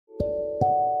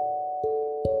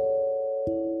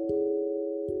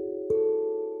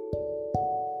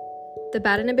The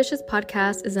Bad and Ambitious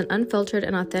podcast is an unfiltered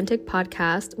and authentic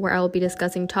podcast where I will be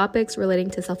discussing topics relating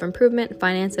to self-improvement,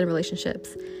 finance, and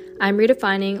relationships. I'm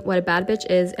redefining what a bad bitch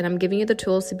is, and I'm giving you the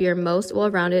tools to be your most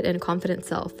well-rounded and confident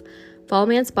self. Follow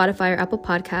me on Spotify or Apple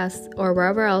Podcasts or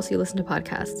wherever else you listen to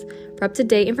podcasts. For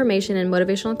up-to-date information and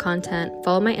motivational content,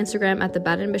 follow my Instagram at The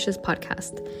Bad and Ambitious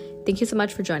Podcast. Thank you so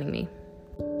much for joining me.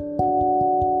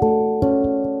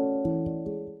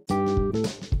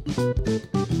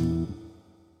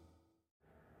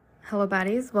 Hello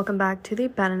baddies, welcome back to the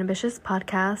Bad and Ambitious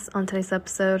podcast. On today's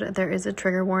episode, there is a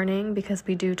trigger warning because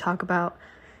we do talk about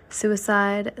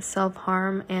suicide,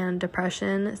 self-harm, and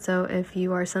depression. So if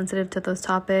you are sensitive to those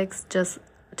topics, just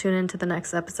tune into the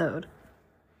next episode.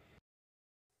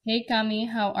 Hey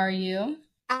Kamy, how are you?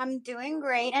 I'm doing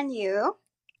great, and you?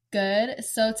 Good.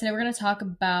 So today we're going to talk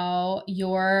about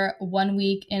your 1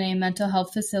 week in a mental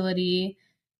health facility.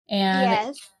 And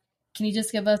yes. Can you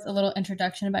just give us a little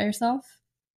introduction about yourself?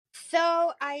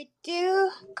 So I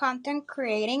do content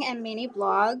creating and mini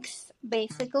blogs.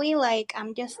 Basically,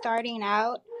 I'm just starting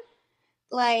out.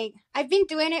 I've been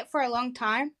doing it for a long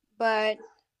time, but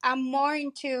I'm more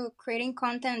into creating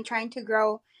content and trying to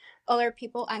grow other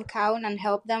people account and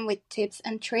help them with tips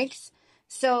and tricks.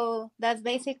 So that's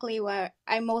basically what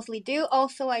I mostly do.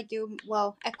 Also, I do,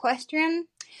 equestrian.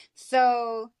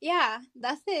 So yeah,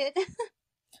 that's it.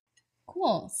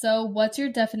 Cool. So what's your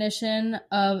definition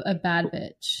of a bad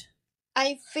bitch?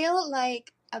 I feel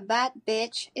like a bad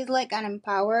bitch is like an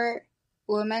empowered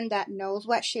woman that knows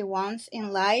what she wants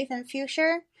in life and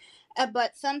future,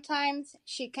 but sometimes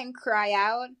she can cry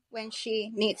out when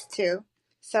she needs to.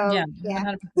 So yeah.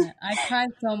 100%. I cry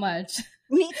so much.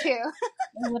 Me too.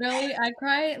 Literally, I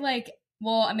cry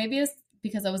maybe it's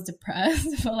because I was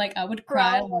depressed, but I would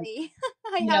cry. Probably.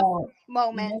 I have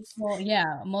moments.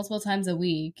 Multiple times a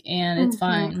week, and it's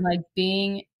fine.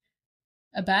 Being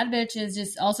a bad bitch is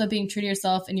just also being true to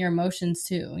yourself and your emotions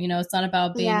too. It's not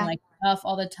about being tough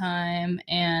all the time.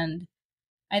 And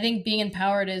I think being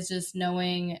empowered is just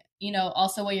knowing,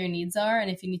 also what your needs are. And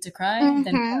if you need to cry,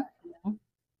 then cry,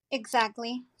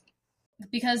 Exactly.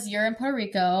 Because you're in Puerto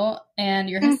Rico and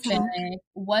you're Hispanic,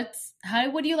 how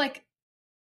would you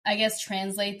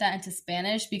translate that into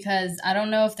Spanish? Because I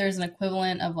don't know if there's an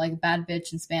equivalent of bad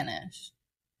bitch in Spanish.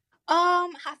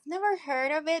 I've never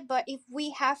heard of it, but if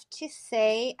we have to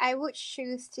say, I would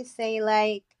choose to say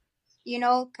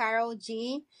Karol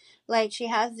G, she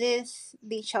has this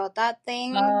bichota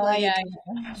thing.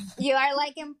 You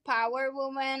are empowered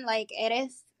woman,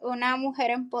 eres una mujer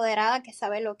empoderada que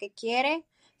sabe lo que quiere.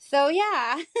 So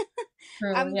yeah,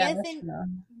 True. I'm guessing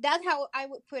that's how I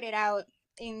would put it out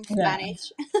in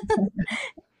Spanish.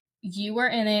 You were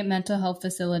in a mental health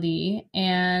facility,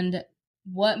 and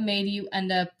what made you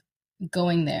end up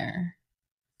going there?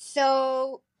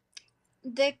 So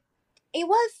it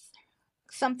was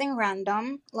something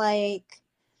random. I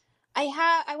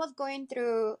was going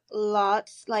through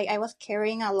lots. I was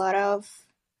carrying a lot of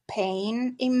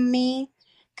pain in me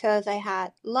because I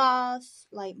had lost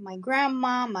my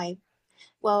grandma, my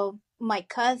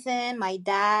cousin, my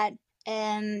dad,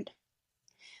 and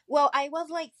I was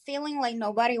feeling like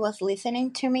nobody was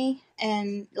listening to me,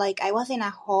 and I was in a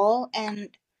hole, and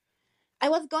I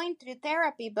was going through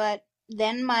therapy, but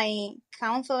then my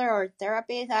counselor or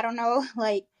therapist, I don't know,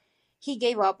 he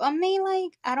gave up on me.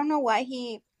 I don't know why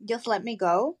he just let me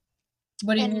go.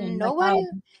 What do you mean? Nobody,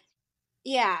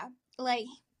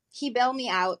 he bailed me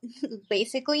out,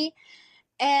 basically.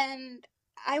 And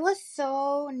I was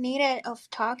so needed of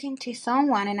talking to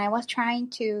someone, and I was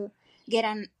trying to get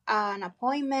an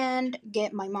appointment,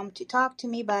 get my mom to talk to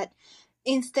me, but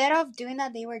instead of doing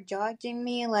that, they were judging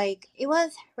me. It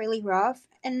was really rough,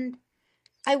 and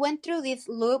I went through this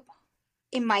loop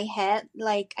in my head,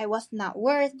 I was not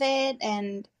worth it,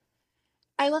 and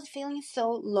I was feeling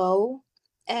so low,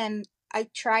 and I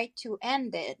tried to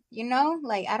end it,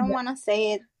 I don't want to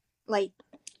say it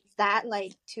that,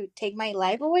 to take my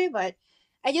life away, but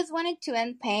I just wanted to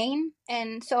end pain,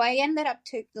 and so I ended up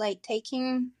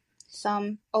taking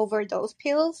some overdose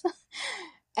pills,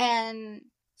 and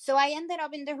so I ended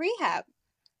up in the rehab,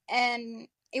 and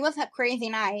it was a crazy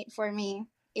night for me.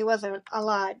 It was a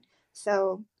lot.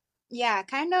 So yeah,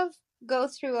 kind of go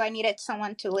through. I needed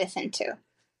someone to listen to.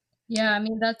 Yeah, I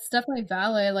mean, that's definitely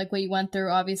valid. What you went through,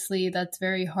 obviously, that's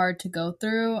very hard to go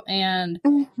through. And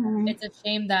it's a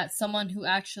shame that someone you're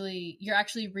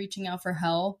actually reaching out for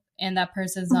help, and that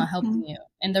person's not helping you,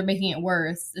 and they're making it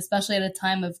worse, especially at a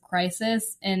time of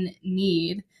crisis and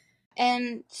need.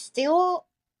 And still,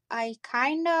 I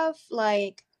kind of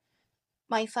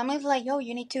my family's yo,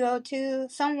 you need to go to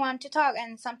someone to talk.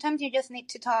 And sometimes you just need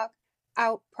to talk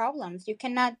out problems. You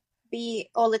cannot be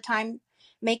all the time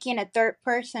making a third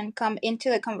person come into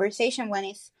the conversation when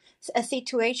it's a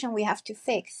situation we have to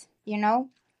fix, you know?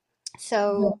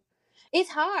 So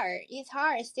it's hard. It's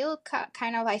hard. It's still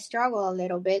kind of I struggle a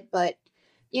little bit, but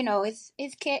you know, it's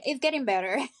getting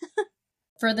better.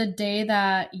 For the day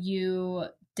that you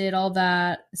did all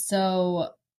that,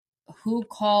 so who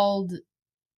called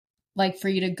like for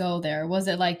you to go there? Was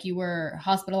it like you were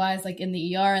hospitalized like in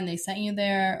the ER and they sent you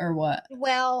there or what?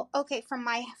 Well, okay, from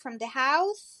the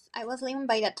house, I was living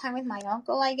by that time with my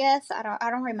uncle, I guess. I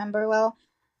don't remember well.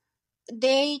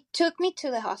 They took me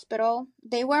to the hospital.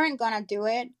 They weren't gonna do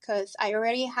it because I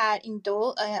already had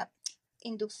inducir.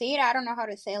 I don't know how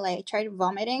to say, like I tried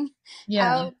vomiting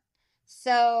Yeah. out.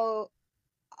 So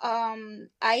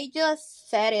I just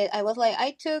said it. I was like,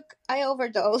 I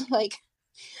overdosed. Like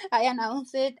I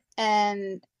announced it,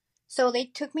 and so they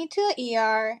took me to the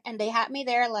ER, and they had me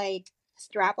there like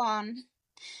strap on,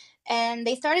 and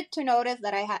they started to notice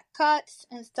that I had cuts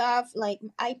and stuff. Like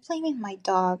I play with my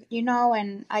dog, you know,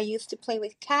 and I used to play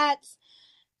with cats,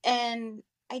 and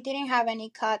I didn't have any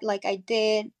cut like I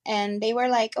did, and they were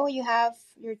like, "Oh,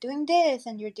 you're doing this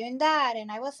and you're doing that,"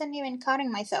 and I wasn't even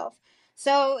cutting myself.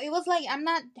 So it was like I'm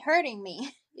not hurting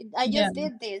me. I Yeah. just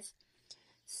did this.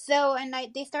 So and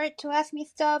they started to ask me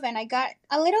stuff, and I got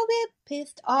a little bit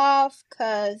pissed off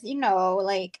because you know,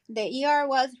 like the ER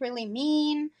was really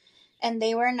mean, and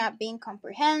they were not being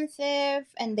comprehensive,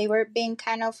 and they were being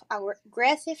kind of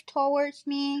aggressive towards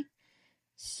me.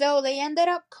 So they ended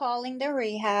up calling the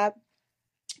rehab,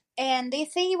 and they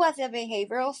say it was a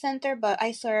behavioral center, but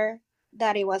I swear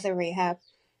that it was a rehab.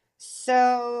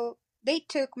 So they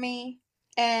took me,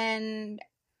 and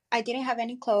I didn't have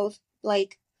any clothes.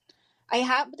 Like I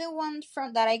have the ones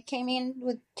from that I came in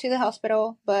with to the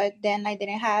hospital, but then I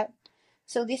didn't have.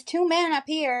 So these two men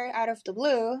appear out of the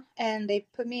blue, and they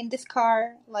put me in this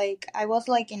car. Like I was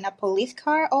like in a police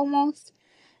car almost,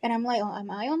 and I'm like, oh,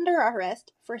 am I under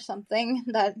arrest for something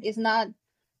that is not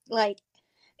like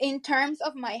in terms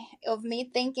of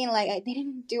me thinking like I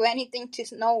didn't do anything to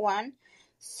no one.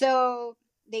 So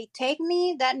they take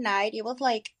me that night. It was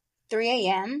like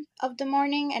 3 a.m. of the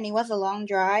morning, and it was a long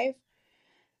drive.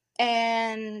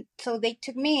 And so they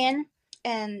took me in,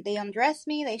 and they undressed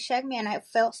me, they checked me, and I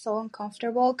felt so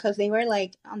uncomfortable because they were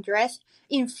like undressed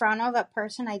in front of a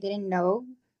person I didn't know,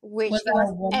 Was which it that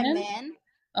a was a woman? man.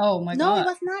 Oh my No, it God.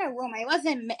 was not a woman, it was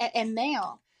a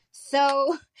male.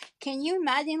 So can you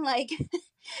imagine like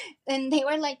and they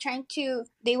were like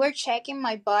they were checking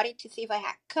my body to see if I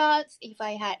had cuts, if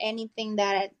I had anything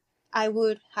that I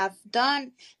would have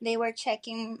done. They were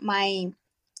checking my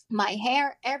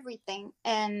hair, everything,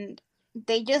 and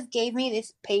they just gave me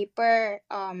this paper.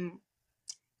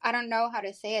 I don't know how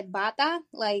to say it, bata.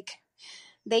 Like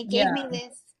they Yeah. gave me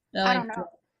this. They're I don't like know.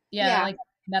 yeah, Yeah. like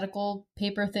medical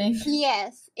paper thing.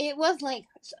 Yes, it was like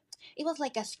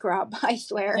a scrub. I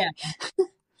swear. Yeah.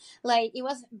 Like it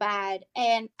was bad,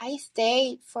 and I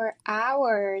stayed for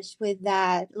hours with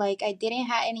that. Like I didn't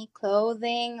have any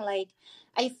clothing. Like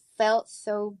I felt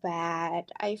so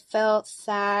bad. I felt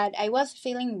sad. I was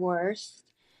feeling worse.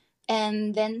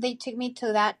 And then they took me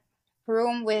to that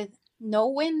room with no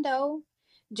window,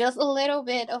 just a little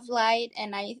bit of light,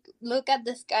 and I look at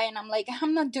the sky and I'm like,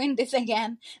 I'm not doing this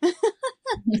again.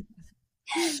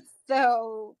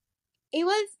 So it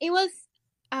was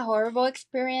a horrible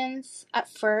experience at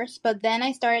first, but then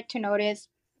I started to notice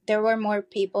there were more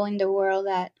people in the world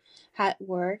that had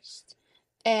worse,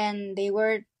 and they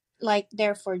were like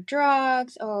there for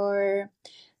drugs or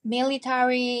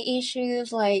military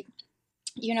issues, like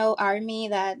army,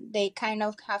 that they kind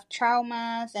of have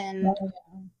traumas. And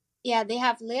yeah, they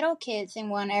have little kids in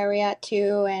one area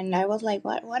too, and I was like,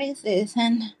 what is this?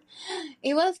 And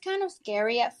it was kind of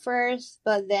scary at first,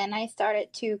 but then I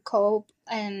started to cope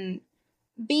and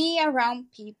be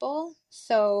around people,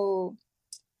 so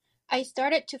I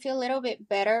started to feel a little bit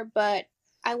better. But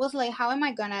I was like, how am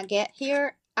I gonna get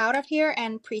here out of here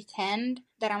and pretend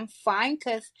that I'm fine?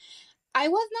 Because I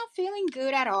was not feeling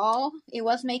good at all. It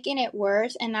was making it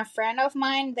worse. And a friend of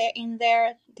mine there in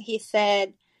there, he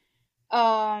said,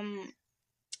 um,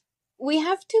 we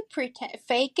have to pretend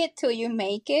fake it till you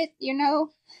make it, you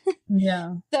know?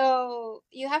 Yeah. So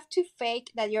you have to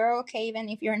fake that you're okay even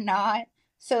if you're not,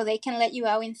 so they can let you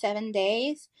out in 7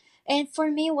 days. And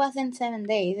for me it wasn't 7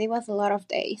 days, it was a lot of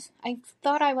days. I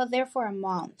thought I was there for a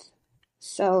month.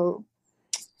 So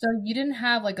So you didn't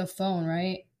have like a phone,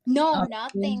 right? no, Oh,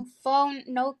 nothing. Phone,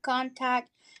 no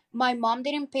contact. My mom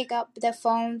didn't pick up the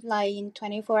phone like in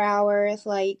 24 hours.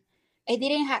 Like, I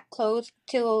didn't have clothes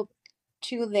till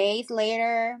 2 days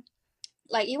later.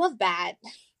 Like, it was bad.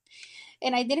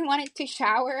 and I didn't want it to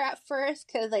shower at first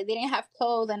because I didn't have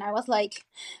clothes, and I was like,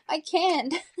 I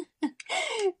can't.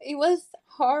 It was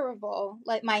horrible.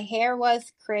 Like my hair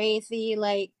was crazy.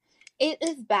 Like it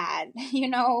is bad, you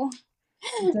know.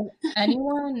 Does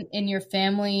anyone in your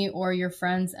family or your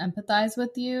friends empathize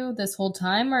with you this whole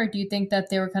time, or do you think that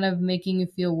they were kind of making you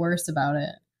feel worse about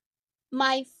it?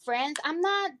 My friends, I'm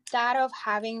not that of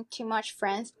having too much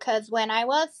friends because when I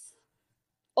was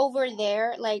over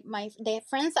there, like the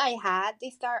friends I had,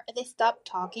 they stopped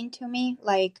talking to me.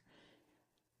 Like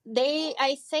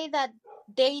I say that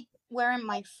they weren't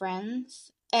my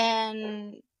friends,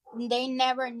 and they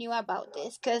never knew about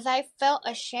this because I felt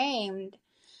ashamed,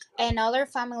 and other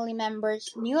family members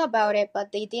knew about it,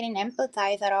 but they didn't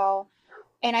empathize at all.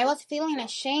 And I was feeling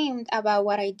ashamed about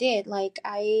what I did. Like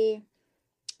I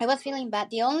was feeling bad.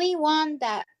 The only one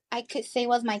that I could say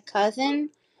was my cousin.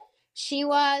 She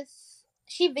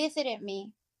visited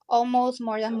me almost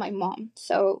more than my mom.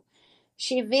 So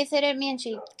she visited me and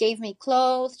she gave me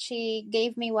clothes. She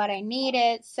gave me what I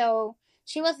needed. So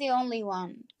she was the only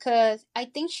one cuz I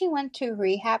think she went to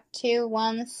rehab too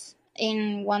once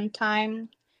in one time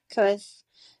cuz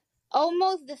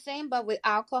almost the same but with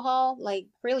alcohol, like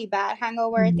really bad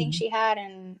hangover I think Mhm. she had,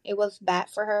 and it was bad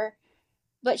for her.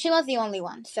 But she was the only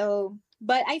one. So,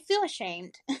 but I feel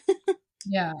ashamed.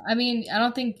 Yeah, I mean, I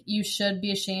don't think you should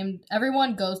be ashamed.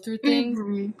 Everyone goes through things.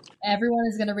 Mhm. Everyone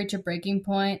is going to reach a breaking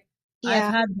point. I've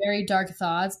Yeah. had very dark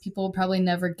thoughts. People will probably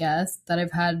never guess that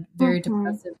I've had very Mhm.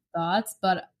 depressive thoughts,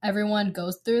 but everyone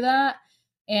goes through that.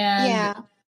 And, Yeah.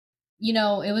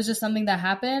 it was just something that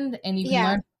happened and you can Yeah.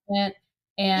 learn from it.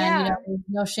 And, Yeah. there's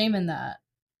no shame in that.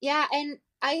 Yeah, and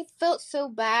I felt so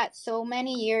bad so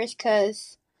many years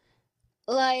cuz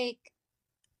like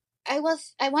I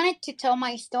wanted to tell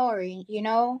my story,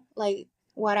 like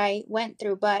what I went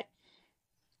through, but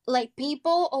like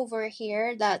people over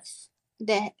here that's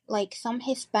the like some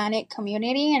Hispanic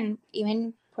community and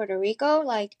even Puerto Rico,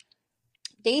 like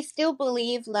they still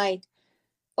believe like,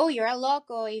 oh, you're a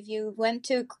loco if you went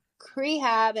to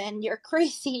rehab and you're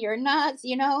crazy, you're nuts,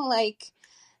 like,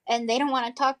 and they don't want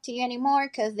to talk to you anymore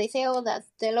because they say, oh, that's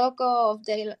the loco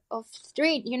of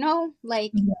street,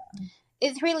 like Yeah.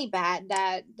 it's really bad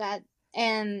that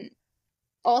and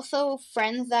also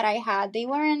friends that I had, they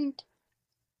weren't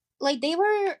like they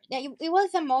were. It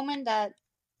was a moment that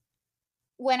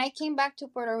when I came back to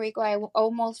Puerto Rico, I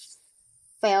almost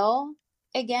fell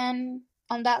again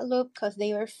on that loop because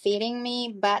they were feeding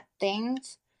me bad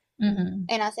things. Hmm.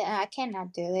 And I said, I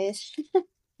cannot do this.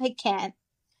 I can't.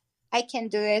 I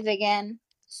can't do this again.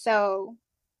 So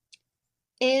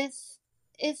it's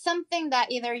something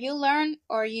that either you learn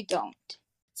or you don't.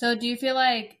 So do you feel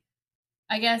like,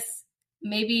 I guess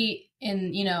maybe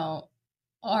in,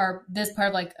 our this part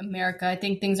of like America, I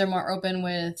think things are more open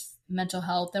with mental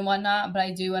health and whatnot, but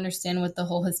I do understand with the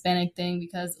whole Hispanic thing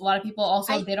because a lot of people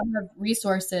also I they don't have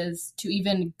resources to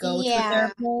even go to a Yeah,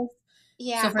 therapist. So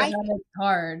yeah. for them it's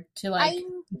hard to like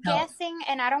I'm seek help. guessing,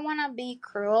 and I don't want to be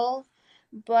cruel,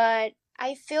 but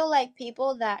I feel like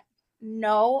people that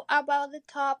know about the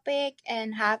topic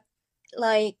and have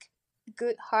like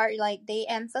good heart, like they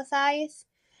emphasize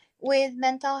with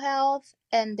mental health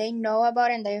and they know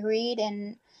about it and they read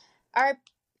and are.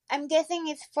 I'm guessing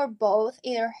it's for both,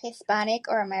 either Hispanic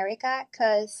or America,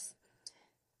 because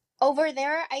over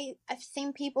there I've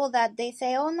seen people that they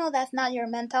say, oh no, that's not your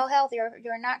mental health,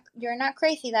 you're not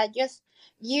crazy, that just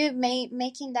you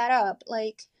making that up,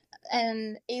 like.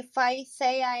 And if I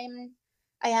say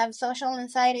I have social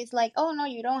anxiety, it's like, oh no,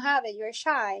 you don't have it, you're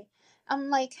shy. I'm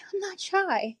like, I'm not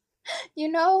shy.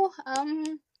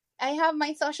 I have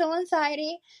my social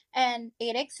anxiety and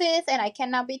it exists, and I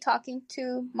cannot be talking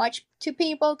too much to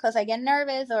people because I get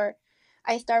nervous or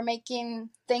I start making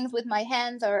things with my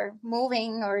hands or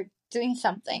moving or doing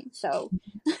something. So,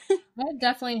 I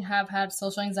definitely have had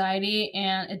social anxiety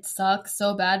and it sucks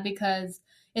so bad because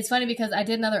it's funny because I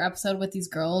did another episode with these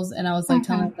girls and I was like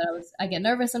telling hmm them that I get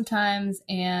nervous sometimes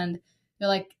and they're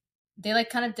like they like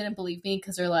kind of didn't believe me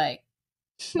because they're like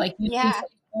you seem yeah. so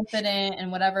confident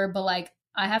and whatever, but like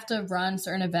I have to run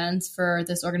certain events for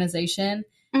this organization.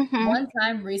 hmm One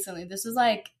time recently, this was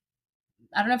like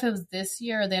I don't know if it was this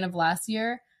year or the end of last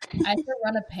year. I had to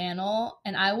run a panel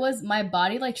and my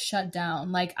body like shut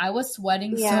down. Like I was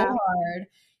sweating so Yeah. hard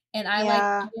and I like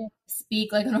Yeah. couldn't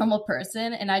speak like a normal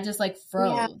person and I just like Yeah.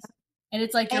 froze. And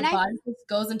it's like your And I body just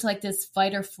goes into like this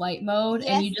fight or flight mode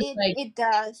and yes, you just it like it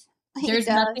does. It there's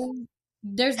does. nothing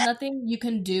there's nothing you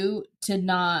can do to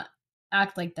not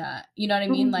act like that. You know what I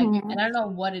mean? Like, hmm and I don't know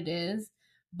what it is, Yeah.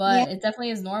 but it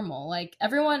definitely is normal. Like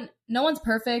everyone, no one's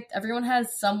perfect. Everyone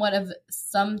has somewhat of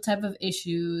some type of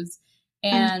issues.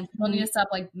 And people need Mhm. to stop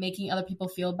like making other people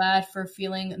feel bad for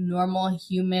feeling normal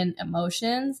human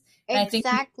emotions. And I think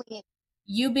Exactly.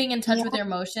 you being in touch Yeah. with your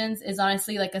emotions is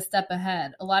honestly like a step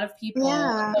ahead. A lot of people,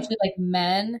 Yeah. especially like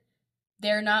men,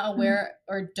 they're not aware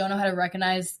or don't know how to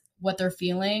recognize what they're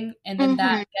feeling, and then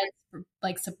that Mm-hmm. gets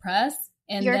like suppressed,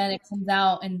 and You're. then it comes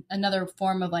out in another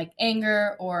form of like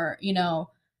anger or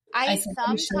I isolation.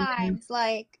 sometimes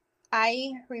I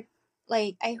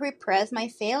repress my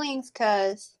feelings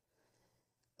because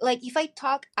like if I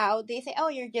talk out, they say, "Oh,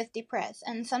 you're just depressed."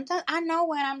 And sometimes I know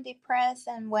when I'm depressed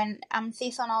and when I'm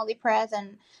seasonal depressed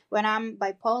and when I'm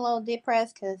bipolar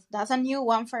depressed, because that's a new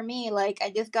one for me. Like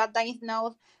I just got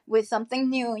diagnosed with something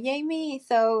new, yay me!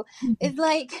 So it's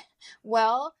like,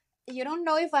 well, you don't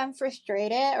know if I'm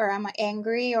frustrated or I'm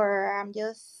angry or I'm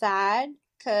just sad,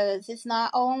 because it's not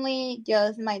only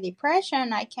just my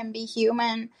depression. I can be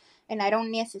human, and I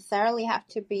don't necessarily have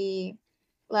to be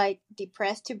like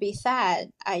depressed to be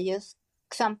sad. I just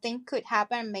something could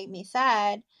happen and make me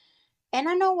sad. And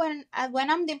I know when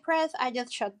I'm depressed, I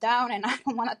just shut down and I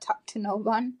don't want to talk to no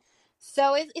one.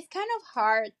 So it's kind of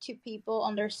hard to people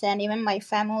understand, even my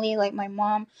family, like my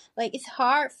mom, like it's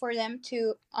hard for them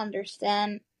to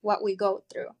understand what we go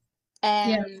through.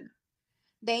 Yeah, And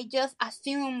they just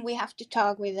assume we have to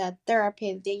talk with a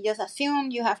therapist. They just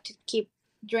assume you have to keep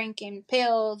drinking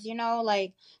pills,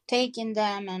 like taking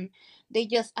them, and they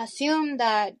just assume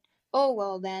that, oh,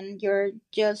 well, then you're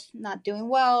just not doing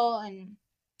well. And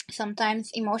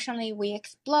sometimes emotionally we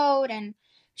explode, and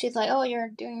she's like, oh, you're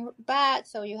doing bad,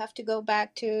 so you have to go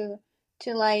back to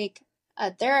like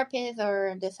a therapist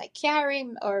or the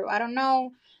psychiatrist, or I don't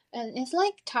know. And it's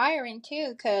like tiring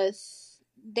too, because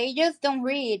they just don't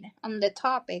read on the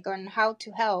topic on how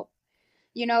to help,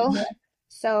 you know yeah.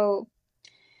 so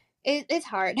it's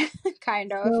hard.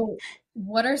 Kind of. So,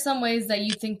 what are some ways that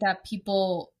you think that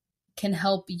people can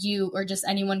help you or just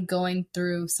anyone going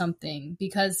through something?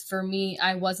 Because for me,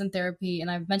 I was in therapy, and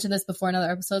I've mentioned this before in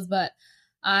other episodes, but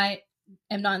I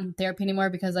am not in therapy anymore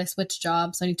because I switched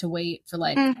jobs. So I need to wait for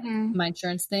like Mm-hmm. my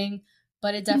insurance thing.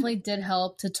 But it definitely did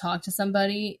help to talk to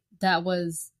somebody that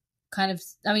was kind of,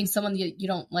 I mean, someone you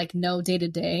don't like know day to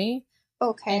day,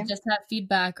 Okay. and just have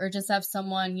feedback or just have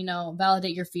someone,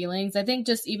 validate your feelings. I think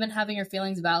just even having your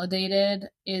feelings validated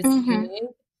is big. Mm-hmm.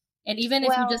 And even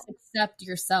if you Well, just accept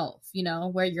yourself,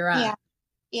 where you're yeah. at.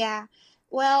 Yeah.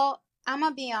 Well, I'm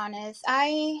gonna be honest.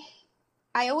 I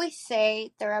always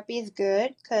say therapy is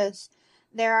good because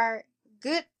there are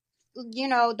good,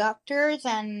 doctors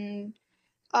and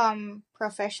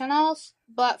professionals.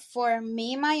 But for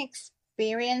me, my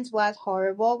experience was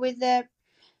horrible with the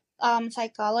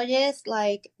psychologists.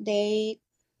 Like they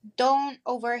don't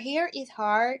over here. It's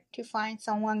hard to find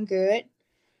someone good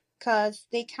because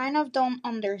they kind of don't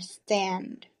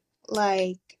understand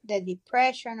like the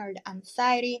depression or the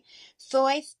anxiety. So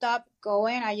I stopped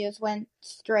going. I just went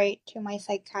straight to my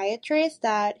psychiatrist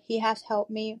that he has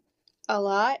helped me a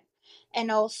lot.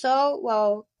 And also,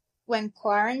 well, when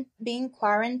being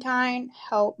quarantined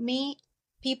helped me.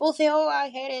 People say, "Oh, I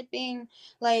hated being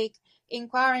like in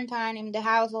quarantine in the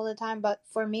house all the time," but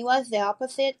for me, it was the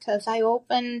opposite because I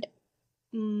opened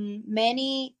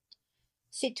many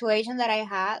situation that I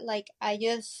had. Like I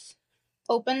just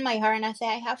opened my heart and I said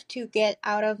I have to get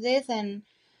out of this and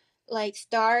like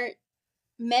start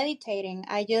meditating.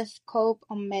 I just cope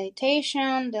on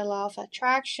meditation, the law of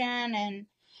attraction, and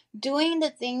doing the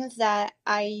things that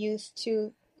I used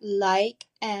to like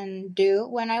and do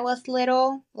when I was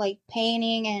little, like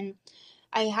painting. And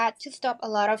I had to stop a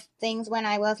lot of things when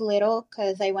I was little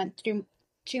because I went through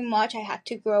too much. I had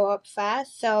to grow up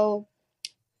fast. So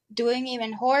doing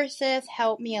even horses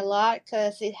helped me a lot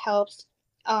because it helps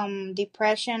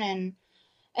depression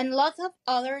and lots of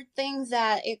other things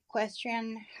that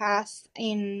equestrian has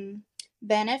in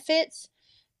benefits.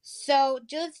 So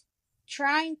just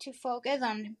trying to focus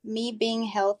on me being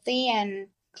healthy and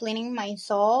cleaning my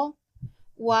soul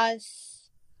was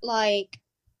like,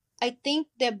 I think,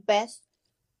 the best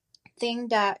thing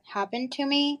that happened to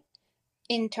me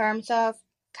in terms of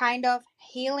kind of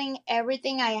healing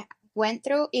everything I went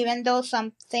through, even though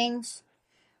some things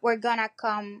were gonna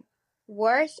come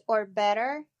worse or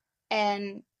better.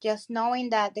 And just knowing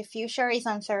that the future is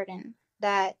uncertain,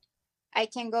 that I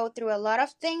can go through a lot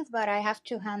of things, but I have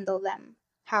to handle them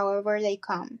however they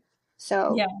come.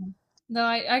 So, Yeah. No,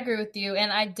 I agree with you.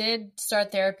 And I did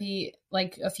start therapy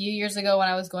like a few years ago when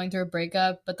I was going through a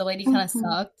breakup, but the lady kind of mhm.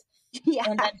 sucked. Yeah.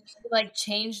 And then she like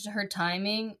changed her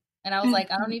timing. And I was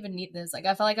like, I don't Mhm. even need this. Like,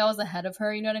 I felt like I was ahead of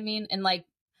her, you know what I mean? And like,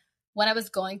 when I was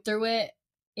going through it,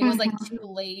 it was like too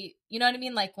late. You know what I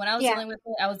mean? Like when I was Yeah. dealing with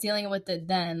it, I was dealing with it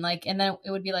then. Like, and then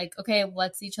it would be like, okay,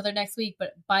 let's see each other next week.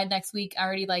 But by next week, I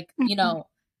already like, you know,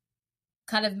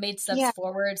 kind of made steps Yeah.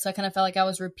 forward. So I kind of felt like I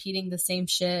was repeating the same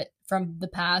shit from the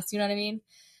past. You know what I mean?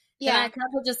 Then I Yeah. kind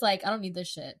of was just like, I don't need this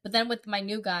shit. But then with my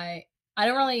new guy, I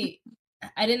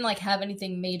didn't like have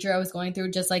anything major I was going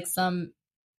through, just like some,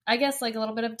 I guess like a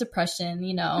little bit of depression,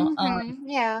 you know,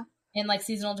 Yeah. and like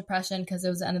seasonal depression because it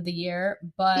was the end of the year.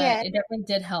 But Yeah. it definitely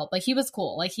did help. Like he was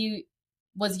cool. Like he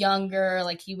was younger.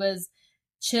 Like he was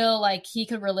chill. Like he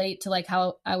could relate to like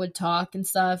how I would talk and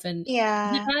stuff. And he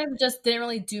Yeah. kind of just didn't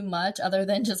really do much other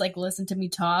than just like listen to me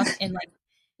talk and like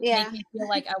make Yeah. me feel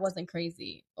like I wasn't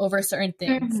crazy over certain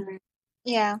things. Mm-hmm.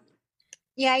 Yeah.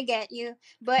 Yeah, I get you.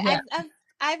 But Yeah.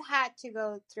 I've had to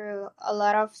go through a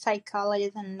lot of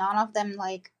psychologists, and none of them,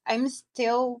 like, I'm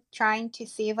still trying to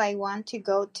see if I want to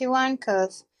go to one,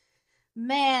 because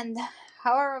man,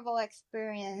 horrible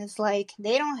experience. Like,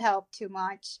 they don't help too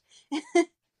much.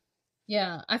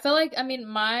 Yeah. I feel like, I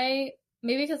mean,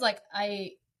 maybe because like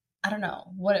I don't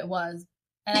know what it was.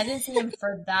 And I didn't see him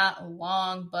for that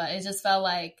long, but it just felt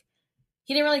like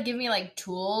he didn't really give me like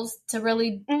tools to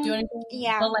really do anything,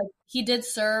 Yeah. but like he did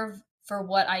serve for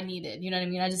what I needed. You know what I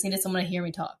mean? I just needed someone to hear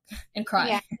me talk and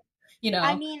Yeah. cry, you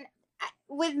I know? mean,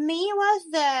 with me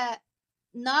was the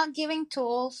not giving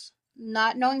tools,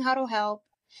 not knowing how to help,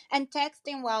 and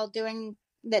texting while doing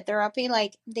the therapy.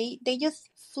 Like, they just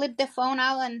flip the phone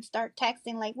out and start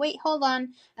texting. Like, wait, hold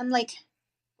on. I'm like,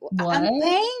 What?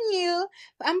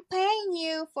 I'm paying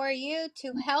you for you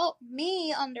to help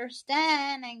me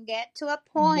understand and get to a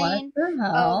What point the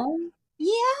of, hell?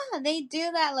 yeah, they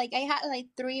do that. Like, I had like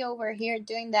three over here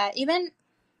doing that. Even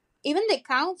the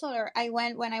counselor I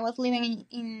went when I was living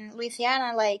in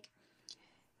Louisiana, like,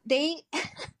 they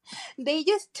they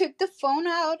just took the phone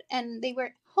out and they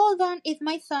were, hold on, it's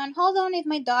my son, hold on, it's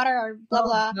my daughter, or blah Oh,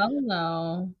 blah. hell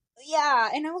no. Yeah,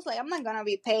 and I was like, I'm not gonna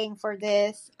be paying for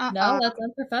this. No, that's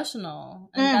unprofessional.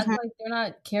 And that's Mm-hmm. like they're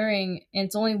not caring. And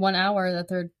it's only 1 hour that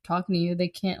they're talking to you. They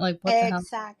can't, like, what the hell?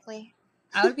 Exactly.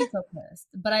 I would be so pissed.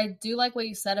 But I do like what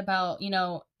you said about, you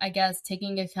know, I guess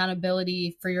taking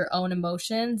accountability for your own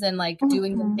emotions and like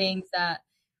doing the Mm-hmm. things that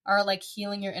are like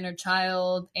healing your inner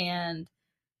child and,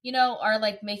 you know, are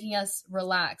like making us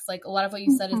relax. Like a lot of what you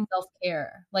said is Mm-hmm. self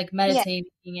care, like Yeah.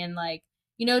 meditating and like,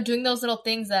 you know, doing those little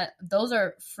things that those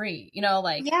are free, you know,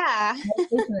 like Yeah.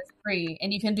 meditation is free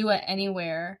and you can do it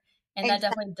anywhere. And that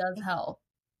definitely does Exactly. help.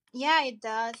 Yeah, it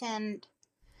does. And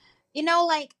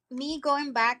like me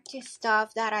going back to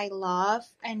stuff that I love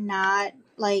and not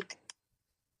like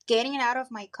getting out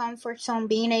of my comfort zone,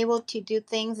 being able to do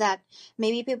things that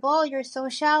maybe people, oh, you're so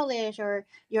childish, or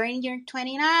you're in your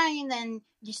 29 and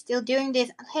you're still doing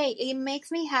this. Hey, it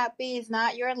makes me happy. It's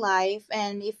not your life.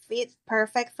 And if it's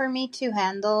perfect for me to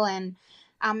handle, and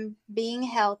I'm being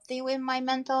healthy with my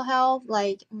mental health,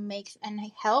 like, makes and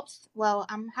it helps, well,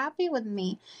 I'm happy with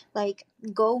me. Like,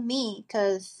 go me.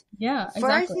 Because Yeah,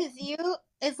 first exactly. is you.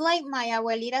 It's like my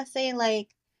abuelita say, like,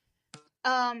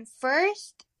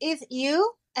 first is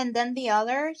you and then the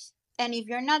others. And if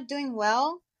you're not doing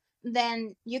well,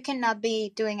 then you cannot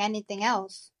be doing anything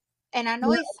else. And I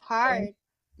know Yeah. it's hard.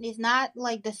 It's not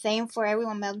like the same for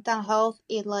everyone. Mental health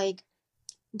is like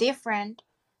different,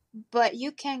 but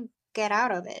you can get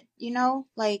out of it,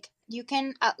 Like, you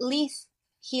can at least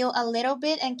heal a little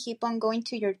bit and keep on going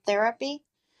to your therapy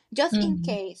just in Mhm.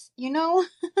 case.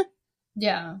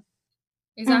 Yeah.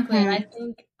 Exactly. And I Mm-hmm.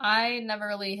 think I never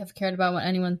really have cared about what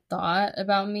anyone thought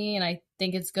about me. And I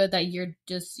think it's good that you're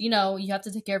just, you know, you have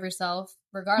to take care of yourself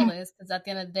regardless. Because at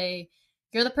the end of the day,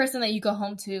 you're the person that you go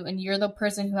home to, and you're the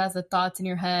person who has the thoughts in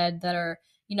your head that are,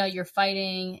 you know, you're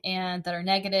fighting and that are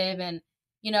negative. And,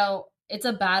 you know, it's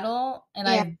a battle. And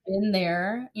Yeah. I've been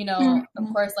there. You know, of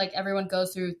Mm-hmm. course, like everyone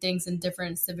goes through things in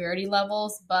different severity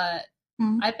levels, but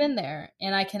I've been there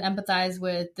and I can empathize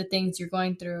with the things you're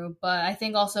going through. But I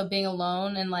think also being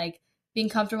alone and like being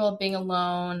comfortable being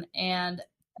alone. And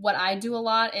what I do a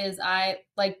lot is I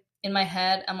like in my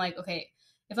head, I'm like, okay,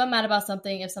 if I'm mad about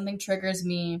something, if something triggers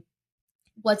me,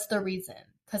 what's the reason?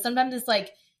 Because sometimes it's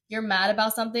like you're mad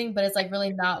about something, but it's like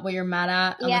really not what you're mad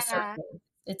at on the Yeah. surface.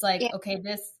 It's like, Yeah. okay,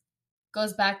 this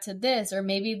goes back to this, or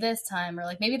maybe this time, or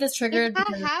like maybe this It triggered had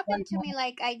because it's one happened to me. time.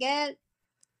 Like, I get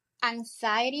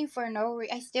anxiety for no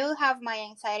reason. I still have my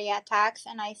anxiety attacks,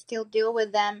 and I still deal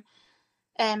with them.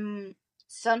 Um,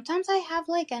 Sometimes I have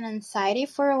like an anxiety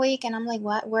for a week, and I'm like,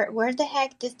 what? Where the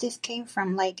heck did this came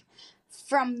from? Like,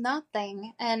 from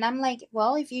nothing. And I'm like,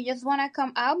 well, if you just want to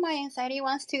come out, my anxiety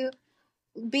wants to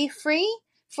be free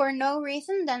for no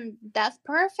reason, then that's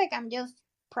perfect. I'm just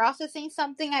processing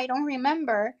something I don't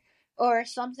remember. or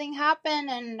something happened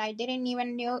and I didn't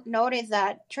even notice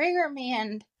that trigger me,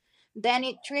 and then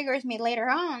it triggers me later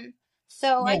on.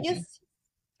 So I Yeah. just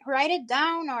write it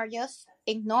down or just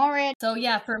ignore it. So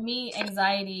yeah, for me,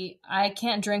 anxiety, I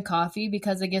can't drink coffee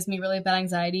because it gives me really bad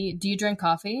anxiety. Do you drink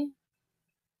coffee?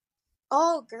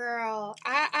 Oh, girl,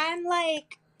 I'm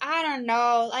like, I don't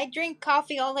know. I drink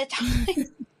coffee all the time.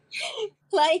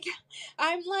 Like,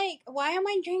 I'm like, why am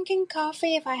I drinking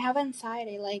coffee if I have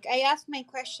anxiety? Like, I ask my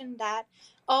question that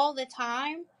all the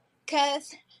time,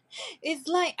 because it's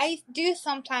like I do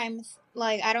sometimes,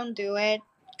 like, I don't do it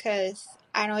because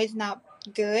I know it's not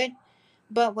good.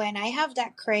 But when I have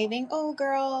that craving, oh,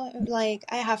 girl, like,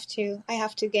 I have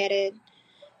to get it.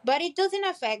 But it doesn't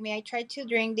affect me. I try to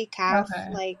drink decaf,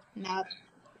 Okay. like,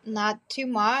 not too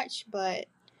much, but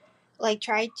like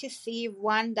try to see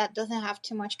one that doesn't have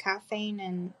too much caffeine,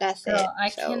 and that's it. Girl, I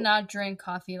So cannot drink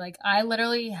coffee. Like I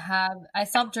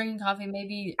stopped drinking coffee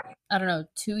maybe, I don't know,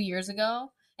 2 years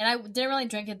ago. And I didn't really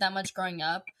drink it that much growing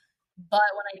up. But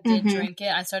when I did mhm, drink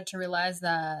it, I started to realize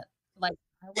that like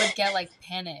I would get like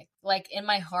panic. Like in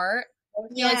my heart, I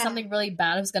would feel like yeah, something really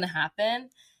bad was gonna happen.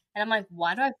 And I'm like,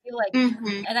 why do I feel like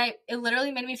mhm. and it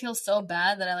literally made me feel so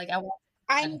bad that I want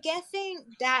I'm to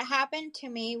guessing that happened to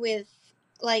me with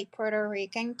like Puerto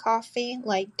Rican coffee.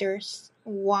 Like there's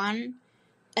one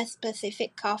a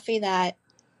specific coffee that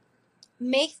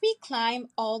makes me climb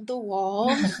all the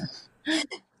walls.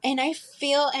 And I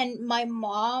feel, and my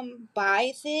mom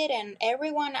buys it, and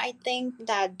everyone I think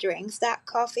that drinks that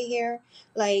coffee here,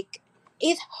 like,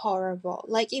 it's horrible.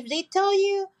 Like, if they tell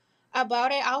you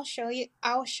about it, I'll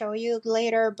show you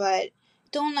later, but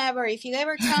don't ever, if you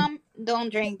ever come,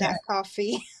 don't drink that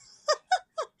coffee.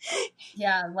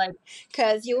 Yeah, like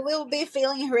Because you will be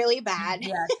feeling really bad.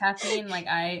 yeah, caffeine, like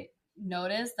I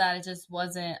noticed that it just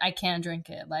wasn't, I can't drink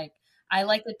it. Like I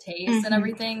like the taste and hmm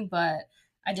everything, but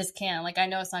I just can't. Like I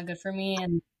know it's not good for me.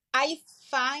 And I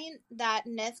find that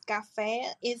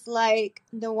Nescafe is like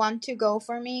the one to go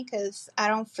for me because I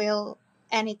don't feel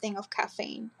anything of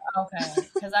caffeine. okay,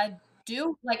 because I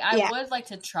do, like, I Yeah. would like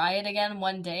to try it again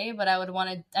one day, but I would want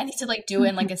to, I need to like do it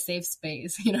in Mhm. like a safe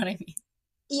space. You know what I mean?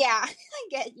 Yeah, I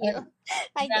get you. And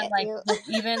I yeah, get you. like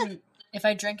even if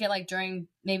I drink it like during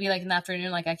maybe like in the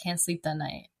afternoon, like I can't sleep that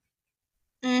night.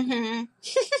 hmm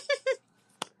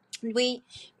We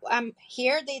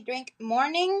here they drink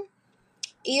morning,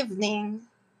 evening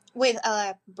with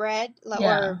bread Yeah,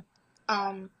 or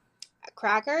um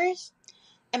crackers,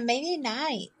 and maybe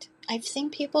night. I've seen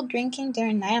people drinking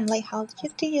during night. I'm like, how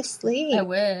do you I sleep?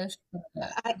 wish.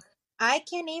 I I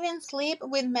can't even sleep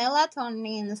with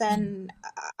melatonins, and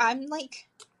I'm like,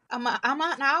 I'm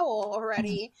an owl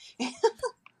already.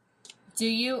 Do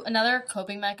you, another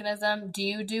coping mechanism, do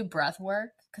you do breath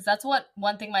work? Because that's what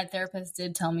one thing my therapist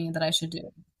did tell me that I should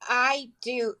do. I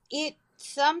do. It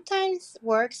sometimes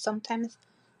works, sometimes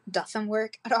doesn't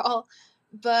work at all.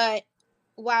 But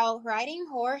while riding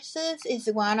horses is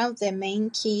one of the main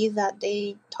keys that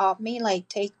they taught me, like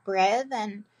take breath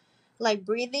and like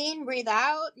breathe in, breathe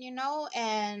out,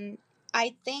 and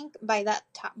I think by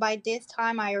this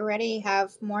time I already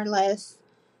have more or less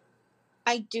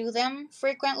I do them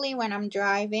frequently when I'm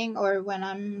driving or when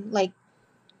I'm like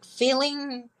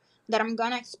feeling that I'm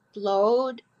gonna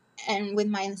explode and with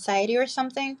my anxiety or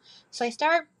something. So I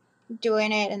start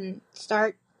doing it and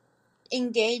start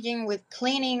engaging with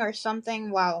cleaning or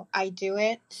something while I do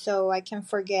it so I can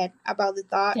forget about the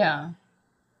thought. Yeah.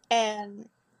 And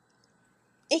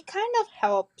it kind of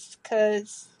helps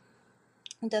because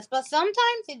but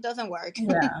sometimes it doesn't work.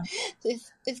 Yeah.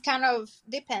 It's kind of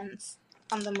depends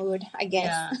on the mood, I guess.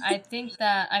 Yeah. I think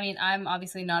that, I mean, I'm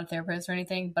obviously not a therapist or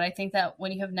anything, but I think that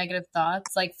when you have negative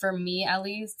thoughts, like for me at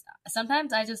least,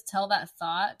 sometimes I just tell that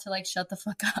thought to like shut the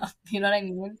fuck up. You know what I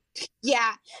mean?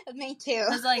 Yeah, me too.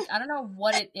 Because like, I don't know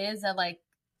what it is that like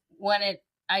when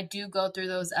I do go through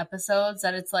those episodes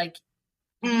that it's like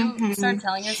you hmm start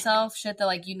telling yourself shit that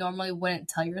like you normally wouldn't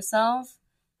tell yourself.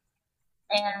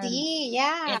 And See,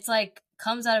 yeah. it's like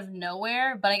comes out of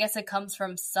nowhere, but I guess it comes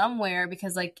from somewhere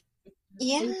because like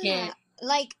you think Yeah, it.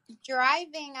 like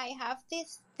driving, I have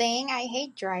this thing. I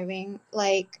hate driving.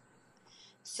 Like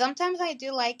sometimes I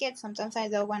do like it, sometimes I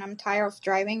don't when I'm tired of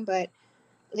driving. But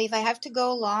if I have to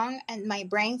go long and my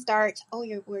brain starts, oh,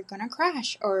 we're gonna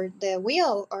crash, or the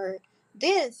wheel, or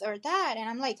this or that, and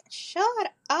I'm like,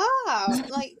 shut up!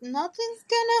 Like nothing's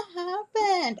gonna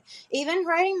happen. Even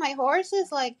riding my horse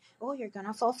is like, oh, you're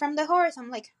gonna fall from the horse. I'm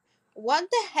like, what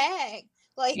the heck?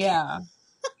 Like Yeah,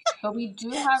 but we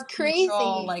do it's have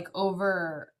control crazy. like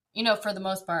over, for the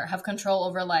most part, have control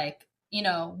over like,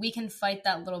 we can fight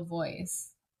that little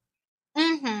voice.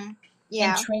 Mm-hmm. and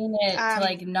Yeah. train it to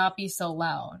like not be so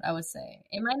loud. I would say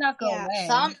it might not go Yeah.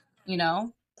 away, you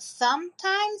know.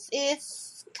 Sometimes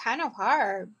it's kind of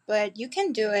hard, but you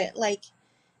can do it. Like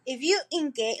if you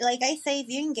engage, like I say, if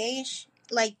you engage,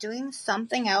 like doing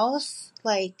something else,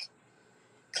 like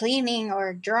cleaning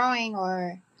or drawing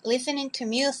or listening to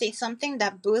music, something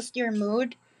that boosts your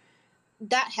mood,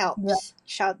 that Yeah. helps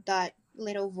shut that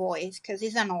little voice because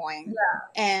it's annoying.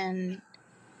 Yeah. And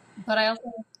But I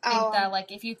also think that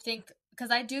like if you think, because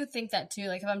I do think that too.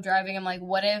 Like if I'm driving, I'm like,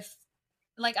 what if?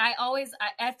 Like I always,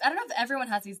 I don't know if everyone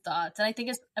has these thoughts, and I think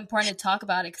it's important to talk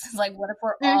about it because it's like, what if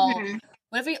we're all,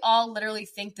 what if we all literally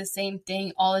think the same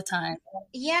thing all the time?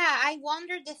 Yeah, I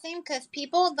wondered the same because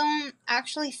people don't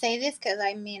actually say this because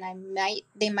I mean,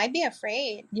 they might be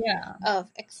afraid Yeah.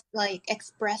 of like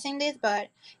expressing this, but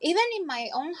even in my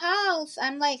own house,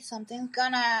 I'm like,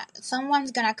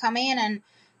 someone's gonna come in and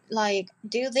like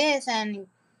do this and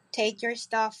take your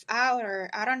stuff out, or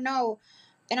I don't know,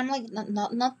 and I'm like,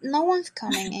 no one's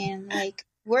coming in. Like,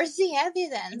 where's the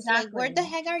evidence? Exactly. Like, where the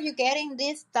heck are you getting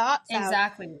these thoughts out?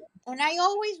 Exactly. And I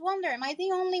always wonder, am I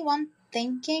the only one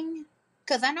thinking?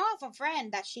 Because I know of a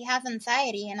friend that she has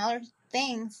anxiety and other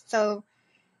things, so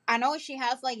I know she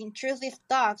has like intrusive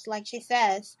thoughts, like she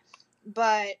says,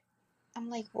 but I'm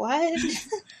like, what?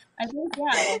 I think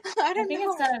yeah, like, I I don't think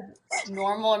know. it's kind of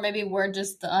normal, or maybe we're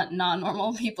just the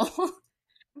non-normal people.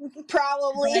 But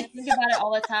Probably. I think about it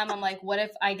all the time. I'm like, what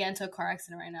if I get into a car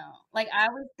accident right now? Like I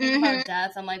always think about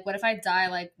death. I'm like, what if I die?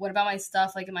 Like, what about my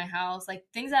stuff? Like in my house? Like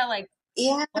things that like,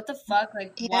 Yeah. what the fuck?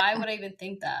 Like, Yeah. why would I even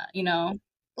think that? You know?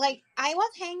 Like I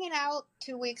was hanging out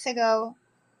 2 weeks ago,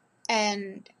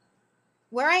 and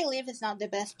where I live is not the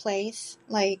best place.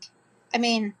 Like, I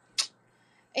mean,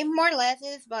 it more or less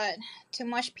is, but too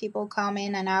much people come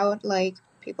in and out, like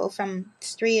people from the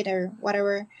street or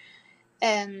whatever.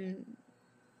 And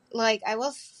like it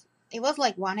was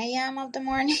like 1 a.m. of the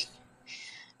morning,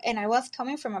 and I was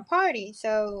coming from a party,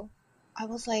 so I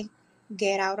was like,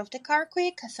 get out of the car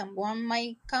quick, because someone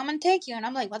might come and take you. And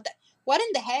I'm like, what in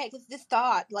the heck is this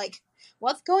thought? Like,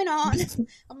 what's going on?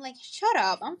 I'm like, shut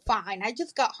up, I'm fine, I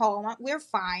just got home, we're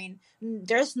fine,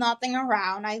 there's nothing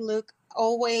around, I look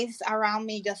always around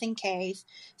me just in case.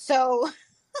 So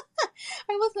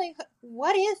I was like,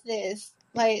 what is this?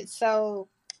 Like, so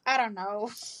I don't know.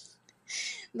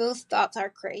 Those thoughts are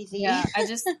crazy. Yeah, I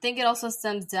just think it also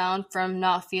stems down from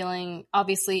not feeling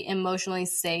obviously emotionally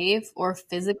safe or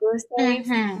physically safe.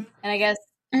 And I guess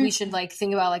we should like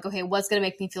think about like, okay, what's gonna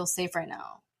make me feel safe right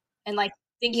now? And like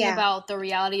thinking about the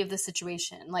reality of the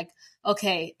situation. Like,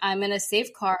 okay, I'm in a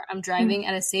safe car, I'm driving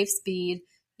at a safe speed.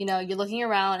 You know, you're looking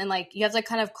around and like you have to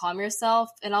kind of calm yourself.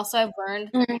 And also I've learned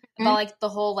about like the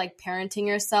whole like parenting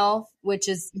yourself, which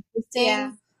is interesting.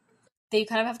 Yeah. That you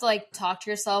kind of have to like talk to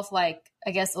yourself like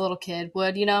I guess a little kid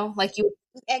would, you know? Like you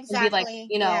would be like, Exactly.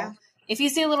 you know, Yeah. if you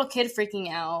see a little kid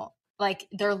freaking out, like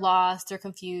they're lost, they're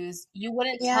confused, you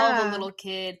wouldn't tell the little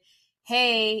kid,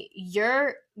 hey,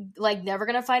 you're like never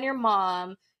gonna find your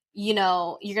mom, you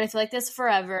know, you're gonna feel like this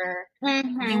forever.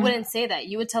 You wouldn't say that.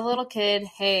 You would tell the little kid,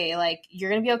 hey, like you're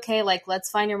gonna be okay, like let's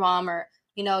find your mom, or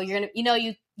you know, you're gonna, you know,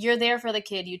 you're there for the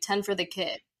kid, you tend for the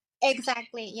kid.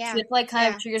 Exactly. Yeah. So you have to like kind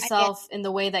of Yeah. treat yourself in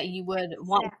the way that you would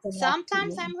want someone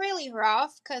Sometimes to. I'm really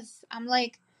rough because I'm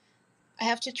like, I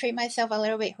have to treat myself a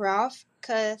little bit rough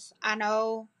because I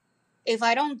know if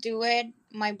I don't do it,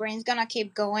 my brain's gonna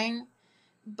keep going.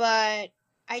 But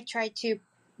I try to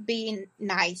be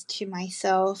nice to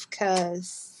myself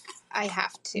because I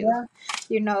have to,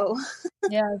 you know.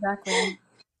 Yeah, exactly.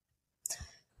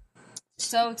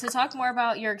 So to talk more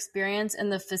about your experience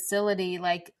in the facility,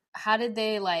 like how did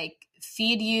they like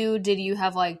feed you? Did you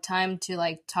have like time to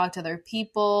like talk to other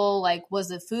people? Like was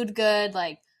the food good?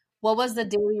 Like what was the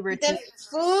daily routine?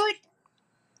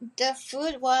 The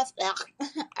food was,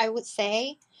 I would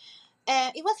say,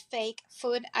 it was fake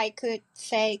food, I could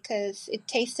say, because it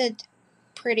tasted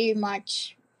pretty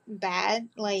much bad.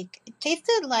 Like, it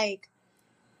tasted like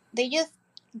they just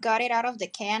got it out of the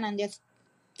can and just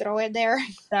throw it there.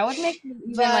 That would make me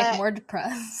even like But more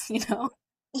depressed, you know?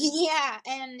 yeah,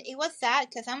 and it was sad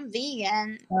because I'm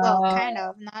vegan. Well, kind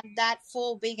of. Not that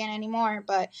full vegan anymore,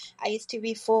 but I used to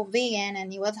be full vegan,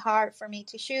 and it was hard for me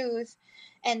to choose.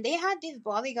 And they had these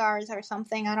bodyguards or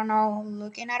something, I don't know,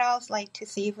 looking at us like to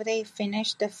see if they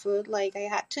finished the food. Like, I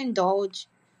had to indulge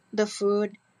the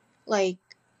food, like,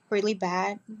 really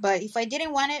bad. But if I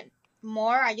didn't want it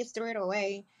more, I just threw it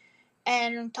away.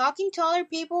 And talking to other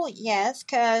people, yes,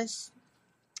 because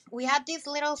we had this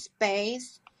little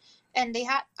space and they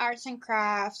had arts and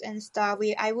crafts and stuff.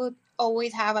 I would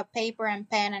always have a paper and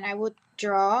pen and I would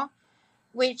draw.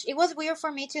 which it was weird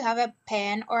for me to have a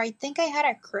pen, or I think I had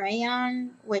a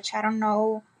crayon, which I don't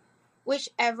know,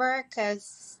 whichever,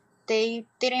 because they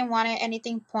didn't want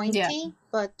anything Yeah. pointy,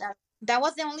 but that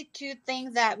was the only two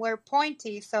things that were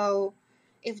pointy. So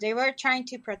if they were trying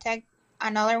to protect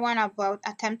another one about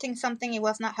attempting something, it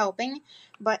was not helping.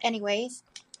 But anyways,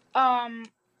 um,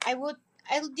 I would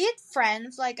I did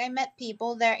friends, like I met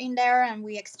people there in there, and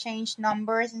we exchanged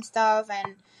numbers and stuff.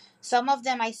 And some of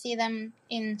them I see them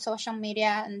in social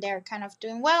media, and they're kind of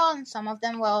doing well, and some of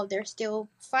them, well, they're still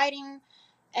fighting.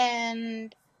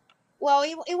 And well,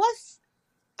 it was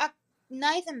a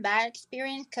nice and bad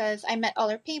experience because I met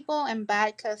other people, and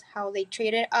bad because how they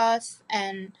treated us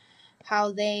and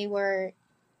how they were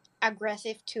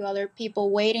aggressive to other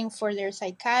people waiting for their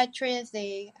psychiatrist.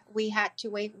 We had to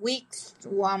wait weeks.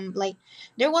 Like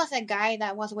there was a guy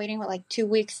that was waiting for like 2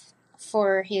 weeks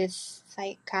for his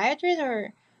psychiatrist,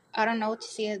 or I don't know, to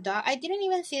see a doc. I didn't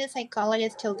even see the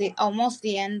psychologist till the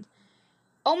end,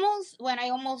 almost when I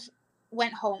almost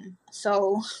went home.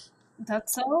 So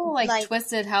That's so like like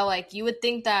twisted how like you would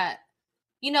think that,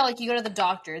 like you go to the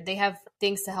doctor, they have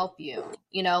things to help you,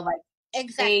 like they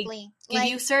exactly, give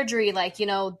like you surgery, like,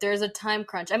 there's a time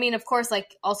crunch. I mean, of course,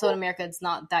 like also in America, it's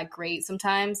not that great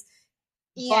sometimes,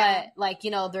 yeah. but like,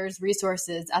 there's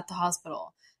resources at the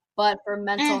hospital. But for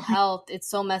mental Mhm. health, it's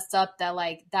so messed up that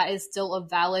like that is still a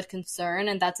valid concern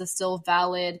and that's a still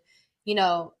valid,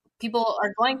 people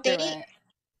are going through They it.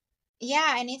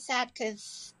 Yeah, and it's sad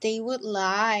because they would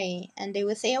lie and they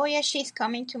would say, "Oh yeah, she's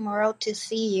coming tomorrow to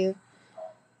see you."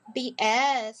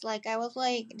 BS. Like I was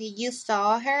like, "Did you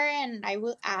saw her?" And I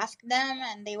would ask them,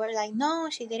 and they were like, "No,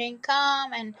 she didn't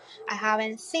come, and I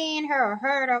haven't seen her or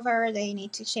heard of her. They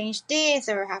need to change this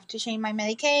or have to change my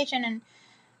medication." And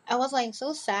I was like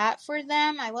so sad for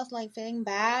them. I was like feeling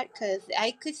bad because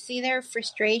I could see their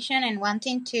frustration and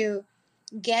wanting to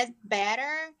get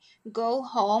better, go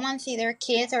home and see their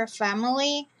kids or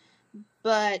family,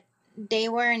 but they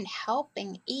weren't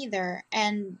helping either.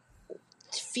 And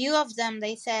few of them,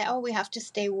 they said, "Oh, we have to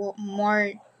stay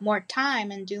more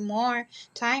time and do more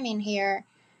time in here."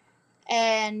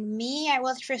 And me, I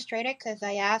was frustrated because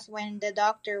I asked when the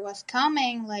doctor was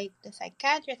coming, like the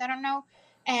psychiatrist, I don't know,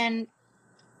 and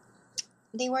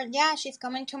they were, "Yeah, she's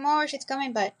coming tomorrow, she's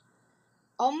coming." But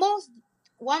almost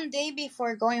one day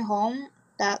before going home,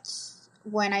 that's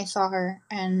when I saw her,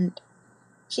 and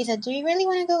she said, "Do you really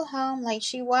want to go home?" Like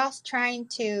she was trying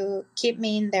to keep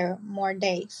me in there more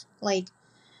days. Like,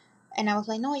 and I was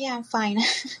like, "No, yeah, I'm fine."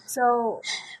 So,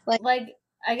 Like, like,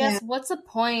 I yeah, guess what's the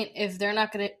point if they're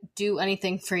not going to do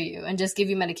anything for you and just give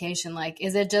you medication? Like,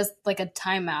 is it just like a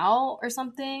timeout or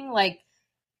something? Like,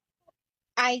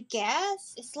 I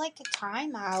guess it's like a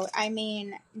timeout. I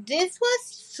mean, this was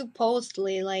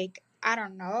supposedly like, I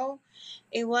don't know.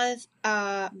 It was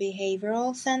a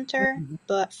behavioral center,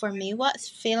 but for me, it was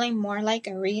feeling more like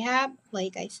a rehab,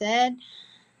 like I said.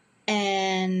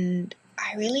 And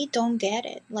I really don't get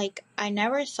it. Like, I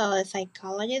never saw a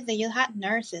psychologist. They just had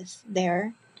nurses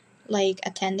there, like,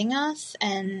 attending us.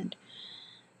 And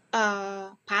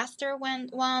pastor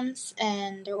went once,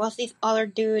 and there was this other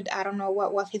dude. I don't know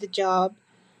what was his job.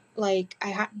 Like, I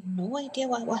had no idea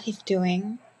what he's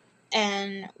doing.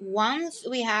 And once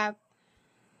we have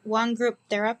one group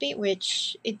therapy,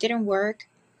 which it didn't work.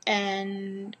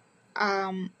 And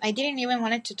I didn't even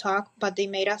want it to talk, but they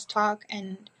made us talk.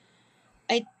 And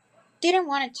I didn't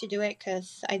want it to do it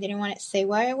because I didn't want to say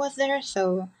why I was there.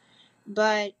 So,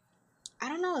 but I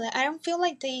don't know. I don't feel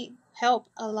like they help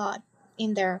a lot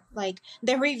in there. Like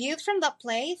the reviews from the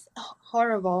place,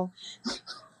 horrible.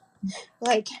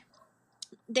 Like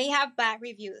they have bad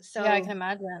reviews, yeah, I can so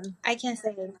imagine. I can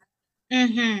say,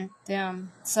 mm-hmm.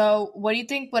 Damn. So, what do you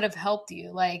think would have helped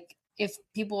you? Like, if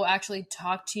people actually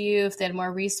talked to you, if they had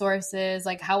more resources,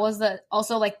 like, how was the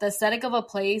also like the aesthetic of a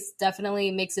place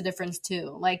definitely makes a difference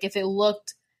too. Like, if it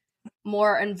looked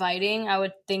more inviting, I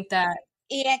would think that,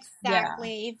 yeah,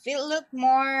 Exactly. If it looked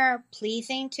more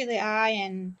pleasing to the eye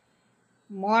and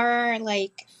more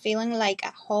like feeling like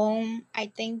at home, I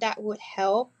think that would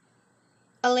help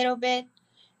a little bit.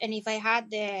 And if I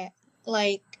had the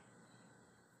like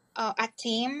a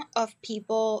team of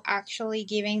people actually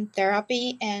giving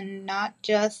therapy and not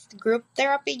just group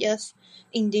therapy, just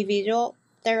individual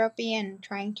therapy, and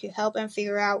trying to help and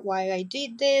figure out why I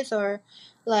did this, or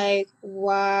like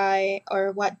why,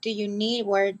 or what do you need,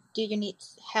 where do you need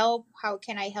help, how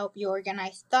can I help you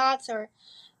organize thoughts, or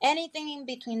anything in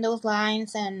between those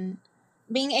lines. And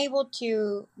being able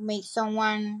to make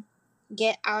someone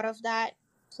get out of that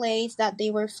place that they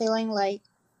were feeling like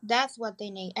that's what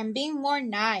they need. And being more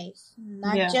nice,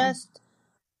 not yeah, just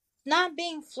not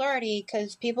being flirty,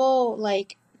 because people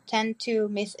like tend to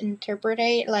misinterpret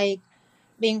it, like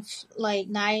being like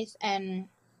nice and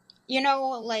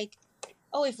like,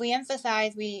 oh, if we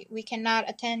emphasize, we cannot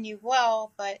attend you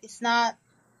well, but it's not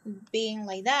being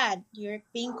like that. You're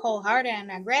being cold-hearted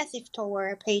and aggressive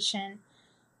toward a patient.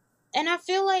 And I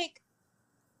feel like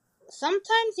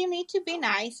sometimes you need to be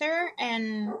nicer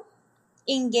and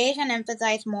engage and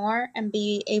emphasize more and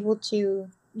be able to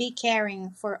be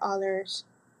caring for others.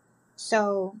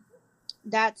 So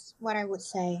that's what I would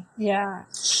say. Yeah.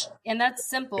 And that's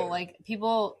simple. Like,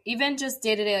 people, even just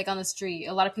day to day, like on the street,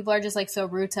 a lot of people are just like so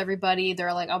rude to everybody.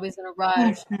 They're like always in a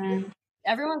rush. Mm-hmm.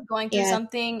 Everyone's going through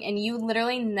something, and you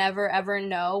literally never ever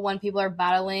know when people are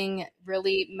battling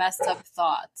really messed up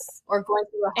thoughts or going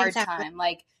through a hard time.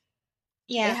 Like,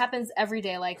 it happens every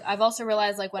day. Like, I've also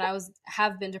realized, like, when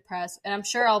have been depressed, and I'm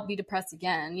sure I'll be depressed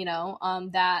again,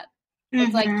 that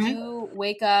it's like you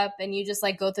wake up and you just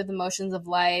like go through the motions of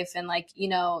life, and like,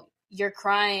 you're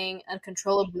crying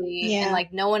uncontrollably, and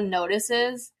like no one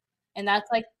notices. And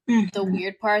that's like the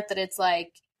weird part, that it's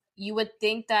like you would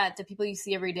think that the people you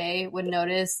see every day would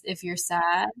notice if you're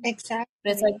sad. Exactly.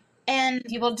 But it's like, and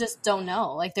people just don't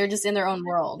know. Like, they're just in their own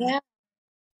world. Yeah.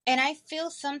 And I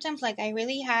feel sometimes like I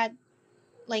really had,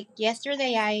 like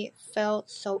yesterday, I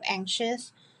felt so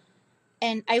anxious,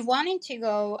 and I wanted to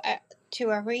go to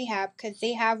a rehab because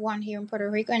they have one here in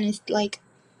Puerto Rico, and it's like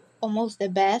almost the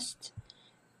best.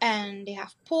 And they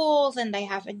have pools, and they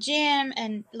have a gym,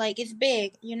 and like it's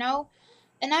big,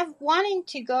 And I've wanted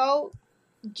to go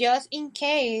just in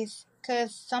case,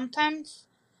 because sometimes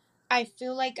I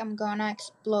feel like I'm gonna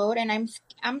explode, and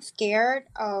I'm scared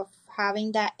of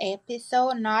having that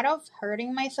episode, not of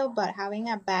hurting myself, but having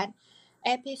a bad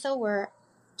episode where,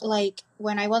 like,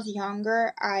 when I was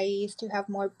younger, I used to have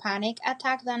more panic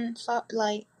attacks than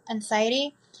like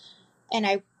anxiety, and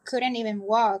I couldn't even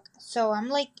walk. So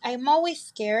I'm always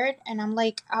scared, and I'm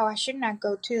like, oh, I should not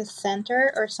go to the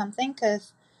center or something,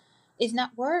 because it's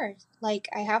not worth. Like,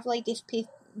 I have like this piece,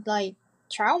 like,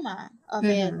 trauma of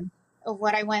it, of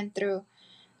what I went through,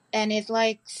 and it's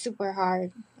like super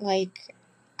hard. Like,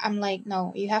 I'm like,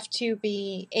 no, you have to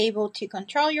be able to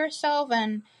control yourself,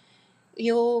 and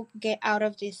you'll get out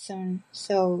of this soon.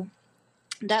 So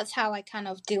that's how I kind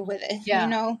of deal with it,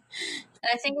 And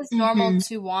I think it's normal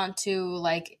to want to,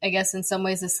 like, I guess in some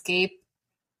ways escape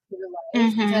your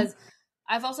life, because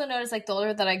I've also noticed, like, the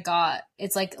older that I got,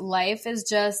 it's like life is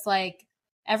just like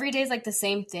every day is like the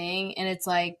same thing, and it's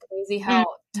like crazy how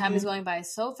time is going by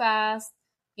so fast.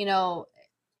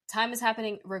 Time is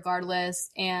happening regardless,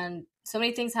 and so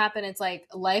many things happen. It's like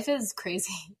life is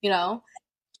crazy.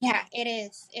 Yeah, it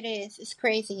is. It's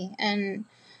crazy, and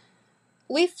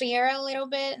we fear a little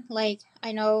bit. Like,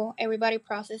 I know everybody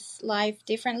processes life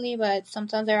differently, but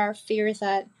sometimes there are fears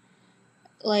that,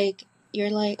 like, you're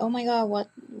like, oh my god,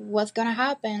 what's gonna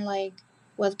happen? Like,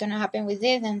 what's gonna happen with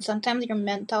this? And sometimes your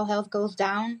mental health goes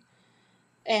down,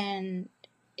 and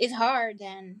it's hard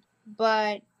then.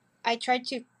 But I try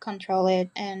to control it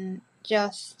and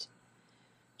just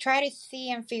try to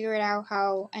see and figure it out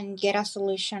how, and get a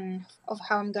solution of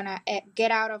how I'm gonna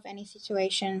get out of any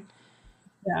situation.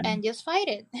 And just fight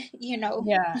it,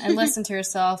 Yeah, and listen to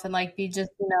yourself, and like be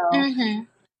just,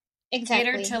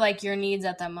 Exactly. cater to like your needs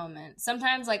at that moment.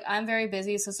 Sometimes, like, I'm very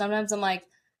busy, so sometimes I'm like,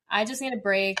 I just need a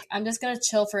break. I'm just gonna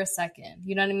chill for a second.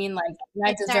 You know what I mean? Like,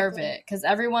 I deserve it, because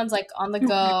everyone's like on the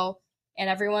go, and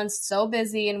everyone's so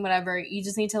busy and whatever. You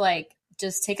just need to like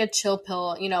just take a chill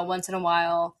pill, once in a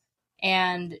while,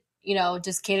 and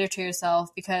just cater to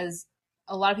yourself, because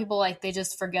a lot of people, like, they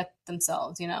just forget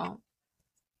themselves.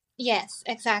 Yes,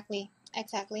 exactly.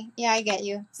 Yeah, I get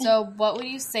you. So what would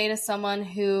you say to someone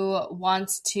who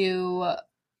wants to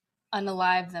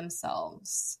unalive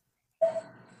themselves?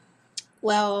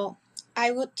 Well,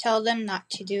 I would tell them not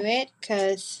to do it,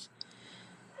 because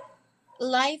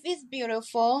life is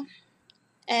beautiful,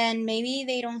 and maybe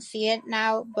they don't see it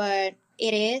now, but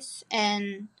it is.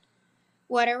 And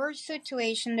whatever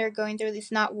situation they're going through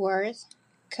is not worth,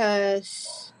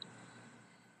 because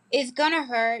it's gonna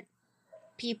hurt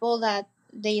people that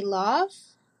they love,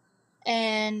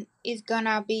 and it's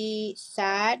gonna be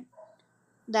sad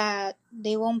that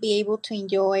they won't be able to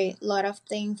enjoy a lot of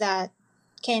things that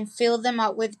can fill them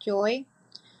up with joy.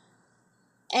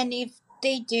 And if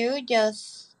they do,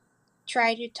 just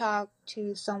try to talk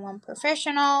to someone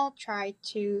professional, try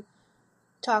to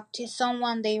talk to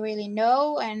someone they really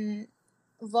know, and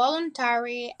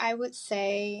voluntary, I would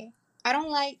say. I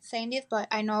don't like saying this, but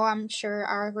I know, I'm sure,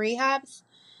 are rehabs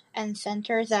and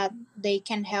centers that they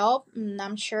can help, and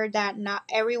I'm sure that not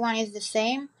everyone is the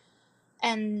same,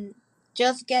 and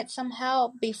just get some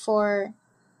help before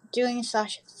doing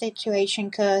such a situation,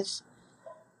 because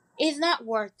it's not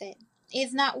worth it.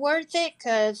 It's not worth it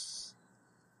because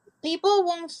people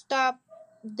won't stop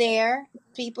there.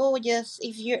 People just,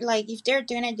 if you're like, if they're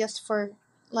doing it just for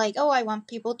like, oh, I want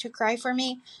people to cry for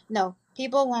me. No,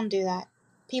 people won't do that.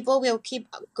 People will keep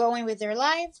going with their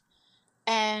lives,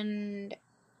 and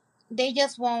they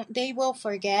just won't, they will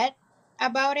forget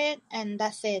about it, and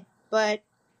that's it. But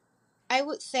I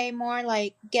would say more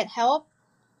like get help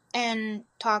and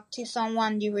talk to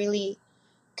someone you really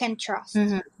can trust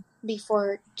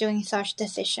before doing such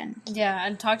decisions. Yeah,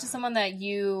 and talk to someone that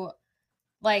you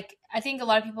like. I think a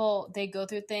lot of people, they go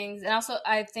through things, and also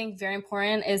I think very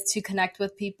important is to connect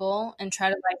with people and try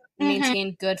to like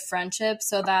maintain good friendships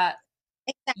so that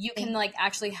you can like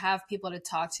actually have people to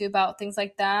talk to about things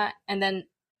like that, and then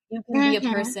you can be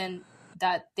a person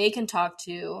that they can talk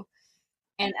to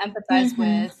and empathize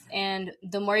with. And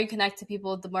the more you connect to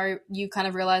people, the more you kind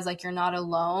of realize like you're not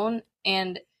alone.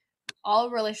 And all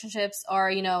relationships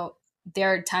are, you know,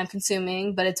 they're time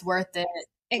consuming, but it's worth it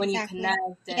when you connect.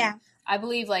 And I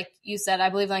believe, like you said, I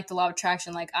believe in like the law of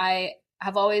attraction. Like I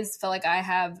have always felt like I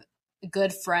have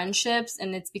good friendships,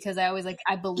 and it's because I always like,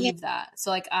 I believe that.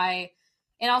 So like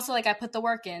and also like I put the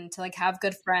work in to like have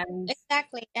good friends.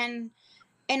 Exactly. And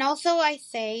also I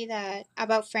say that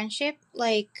about friendship,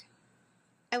 like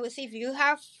I would say if you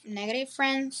have negative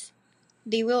friends,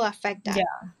 they will affect that.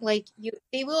 Yeah. Like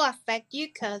they will affect you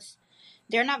because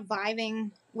they're not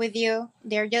vibing with you.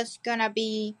 They're just gonna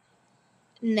be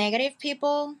negative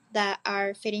people that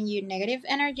are feeding you negative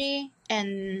energy,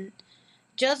 and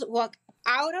just walk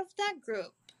out of that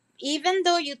group. Even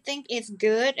though you think it's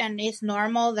good and it's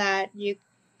normal that you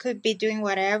could be doing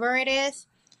whatever it is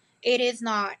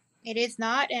not. It is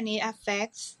not, and it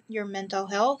affects your mental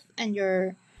health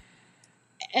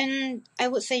and I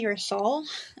would say your soul,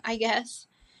 I guess.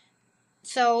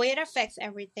 So it affects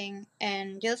everything,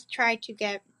 and just try to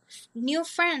get new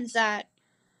friends that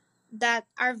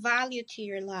are value to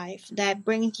your life, that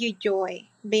brings you joy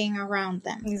being around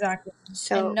them. Exactly.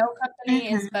 So and no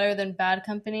company is better than bad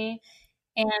company.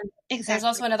 And there's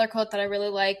also another quote that I really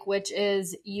like, which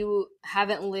is, you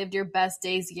haven't lived your best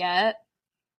days yet.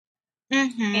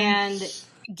 And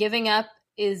giving up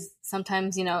is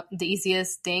sometimes, you know, the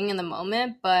easiest thing in the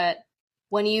moment, but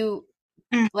when you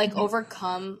like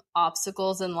overcome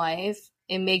obstacles in life,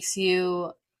 it makes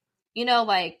you, you know,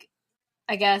 like,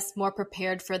 I guess more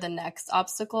prepared for the next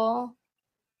obstacle.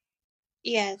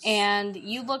 Yes. And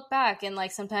you look back and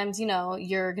like sometimes, you know,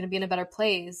 you're going to be in a better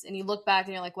place, and you look back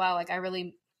and you're like, wow, like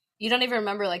you don't even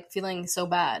remember like feeling so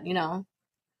bad, you know?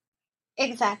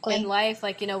 Exactly. In life,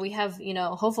 like, you know, we have, you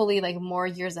know, hopefully like more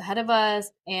years ahead of us,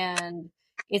 and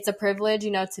it's a privilege,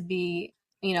 you know, to be,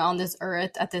 you know, on this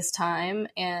earth at this time.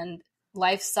 And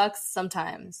life sucks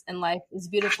sometimes, and life is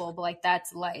beautiful, but like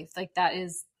that's life. Like that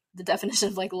is the definition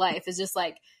of like life, is just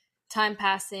like time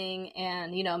passing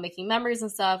and, you know, making memories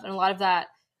and stuff. And a lot of that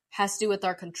has to do with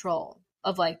our control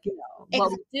of like, you know,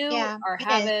 what we do, our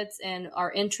habits and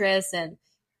our interests. And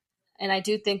I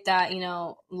do think that, you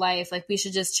know, life, like we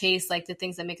should just chase like the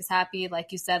things that make us happy.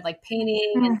 Like you said, like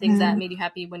painting and things that made you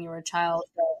happy when you were a child.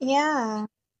 So. Yeah.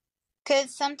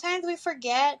 Because sometimes we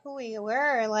forget who we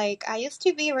were. Like, I used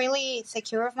to be really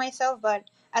secure of myself, but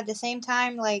at the same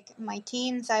time, like, my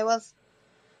teens, I was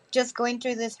just going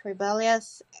through this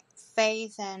rebellious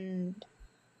phase, and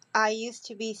I used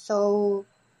to be so.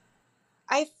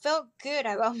 I felt good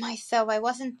about myself. I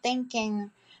wasn't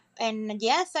thinking. And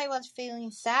yes, I was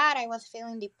feeling sad. I was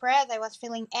feeling depressed. I was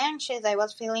feeling anxious. I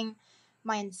was feeling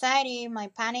my anxiety, my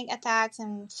panic attacks,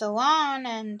 and so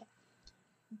on.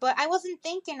 But I wasn't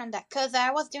thinking on that because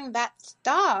I was doing bad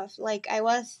stuff. Like, I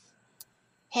was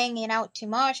hanging out too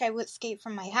much. I would escape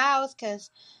from my house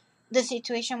because the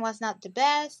situation was not the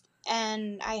best.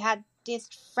 And I had these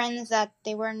friends that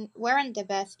they weren't the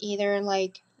best either.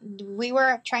 Like, we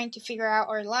were trying to figure out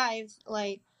our lives.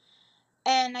 Like,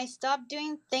 and I stopped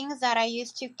doing things that I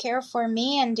used to care for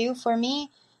me and do for me,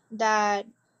 that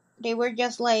they were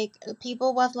just like,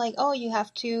 people was like, oh, you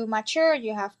have to mature,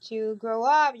 you have to grow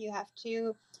up, you have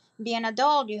to be an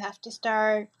adult, you have to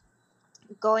start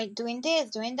doing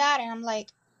this, doing that. And I'm like,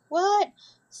 what?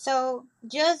 So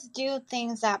just do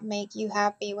things that make you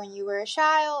happy when you were a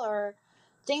child, or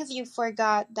things you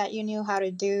forgot that you knew how to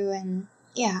do. And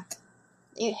yeah,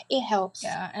 it helps.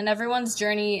 Yeah. And everyone's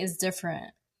journey is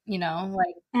different, you know,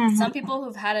 like some people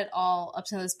who've had it all up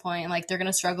to this point, like they're going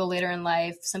to struggle later in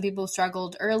life. Some people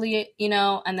struggled early, you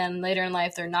know, and then later in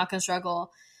life, they're not going to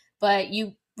struggle. But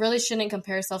you really shouldn't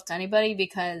compare yourself to anybody,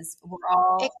 because we're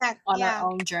all on our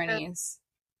own journeys.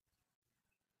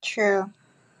 True.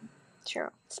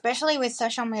 Especially with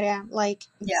social media. Like,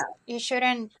 yeah, you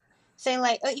shouldn't say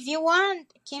like, if you want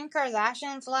Kim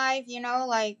Kardashian's life, you know,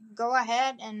 like go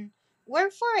ahead and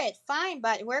work for it, fine,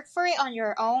 but work for it on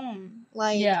your own.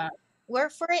 Like,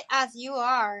 work for it as you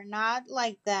are, not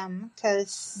like them,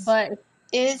 because but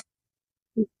is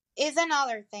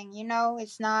another thing, you know.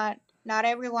 It's not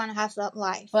everyone has that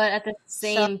life. But at the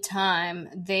same time,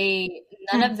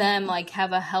 none of them like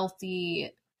have a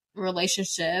healthy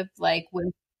relationship like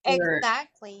with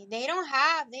exactly. They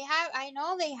have I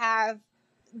know they have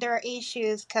their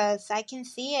issues, because I can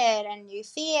see it and you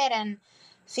see it, and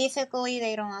physically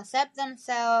they don't accept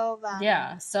themselves.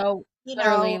 Yeah, so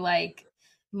literally like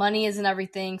money isn't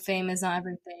everything, fame is not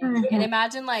everything. And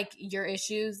imagine like their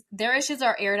issues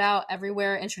are aired out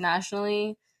everywhere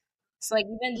internationally. So like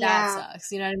even that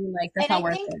sucks. You know what I mean? Like that's not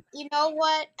worth it. You know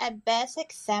what? A best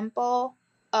example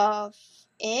of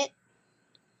it,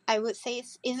 I would say,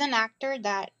 is an actor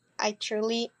that I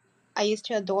used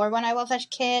to adore when I was a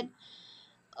kid.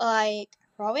 Like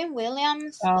Robin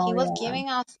Williams, he was giving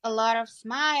us a lot of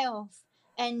smiles,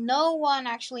 and no one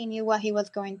actually knew what he was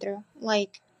going through.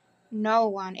 Like, no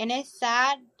one. And it's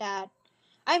sad that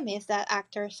I miss that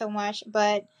actor so much,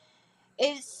 but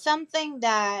it's something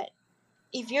that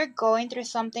if you're going through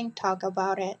something, talk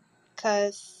about it.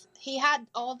 Because he had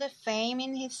all the fame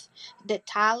in the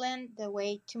talent, the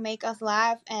way to make us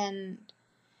laugh, and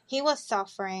he was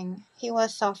suffering. He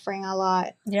was suffering a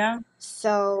lot. Yeah.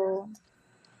 So,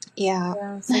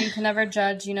 yeah. So you can never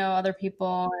judge, you know, other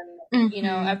people. And, you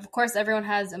know, of course, everyone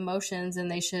has emotions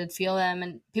and they should feel them.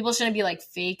 And people shouldn't be like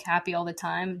fake happy all the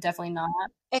time. Definitely not.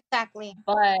 Exactly.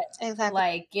 But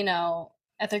like, you know,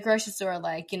 at the grocery store,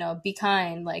 like, you know, be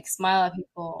kind, like smile at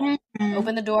people,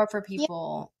 open the door for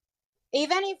people. Yeah.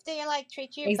 Even if they like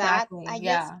treat you bad,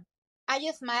 I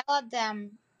just smile at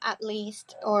them at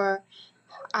least, or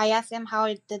I ask them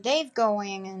how the day's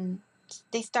going, and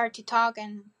they start to talk,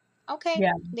 and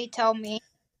they tell me.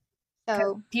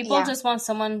 So people just want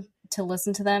someone to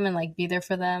listen to them and like be there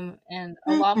for them, and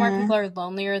a lot more people are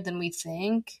lonelier than we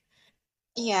think.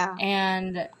 Yeah.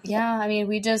 And I mean,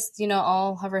 we just, you know,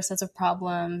 all have our sets of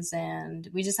problems, and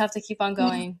we just have to keep on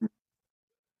going.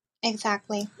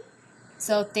 Exactly.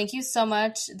 So thank you so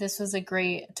much. This was a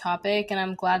great topic, and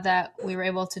I'm glad that we were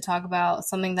able to talk about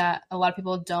something that a lot of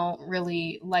people don't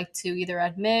really like to either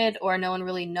admit or no one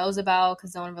really knows about,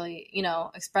 because no one really, you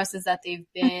know, expresses that they've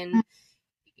been,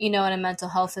 you know, in a mental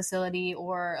health facility,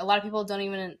 or a lot of people don't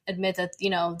even admit that,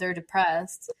 you know, they're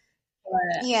depressed.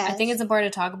 But I think it's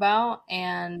important to talk about,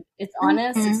 and it's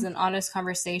honest. It's an honest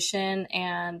conversation,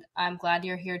 and I'm glad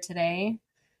you're here today.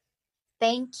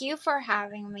 Thank you for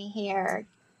having me here.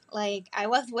 Like, I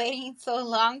was waiting so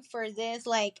long for this.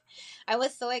 Like, I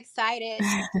was so excited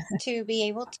to be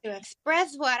able to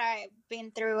express what I've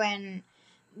been through and,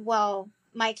 well,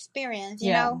 my experience,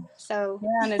 you know? So,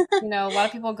 and it's, you know, a lot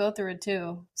of people go through it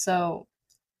too. So,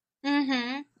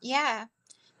 yeah.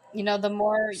 You know, the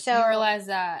more you realize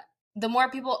that, the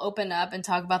more people open up and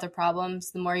talk about their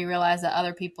problems, the more you realize that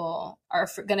other people are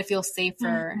going to feel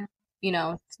safer, you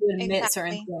know, to admit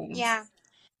certain things. Yeah.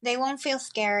 They won't feel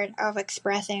scared of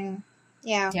expressing.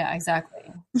 Yeah. Yeah,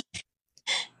 exactly.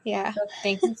 Yeah. So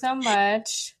thank you so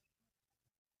much.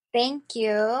 Thank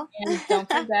you. And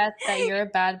don't forget that you're a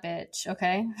bad bitch,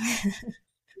 okay?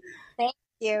 Thank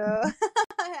you.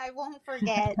 I won't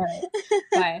forget.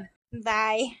 Right.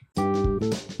 Bye.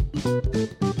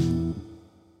 Bye.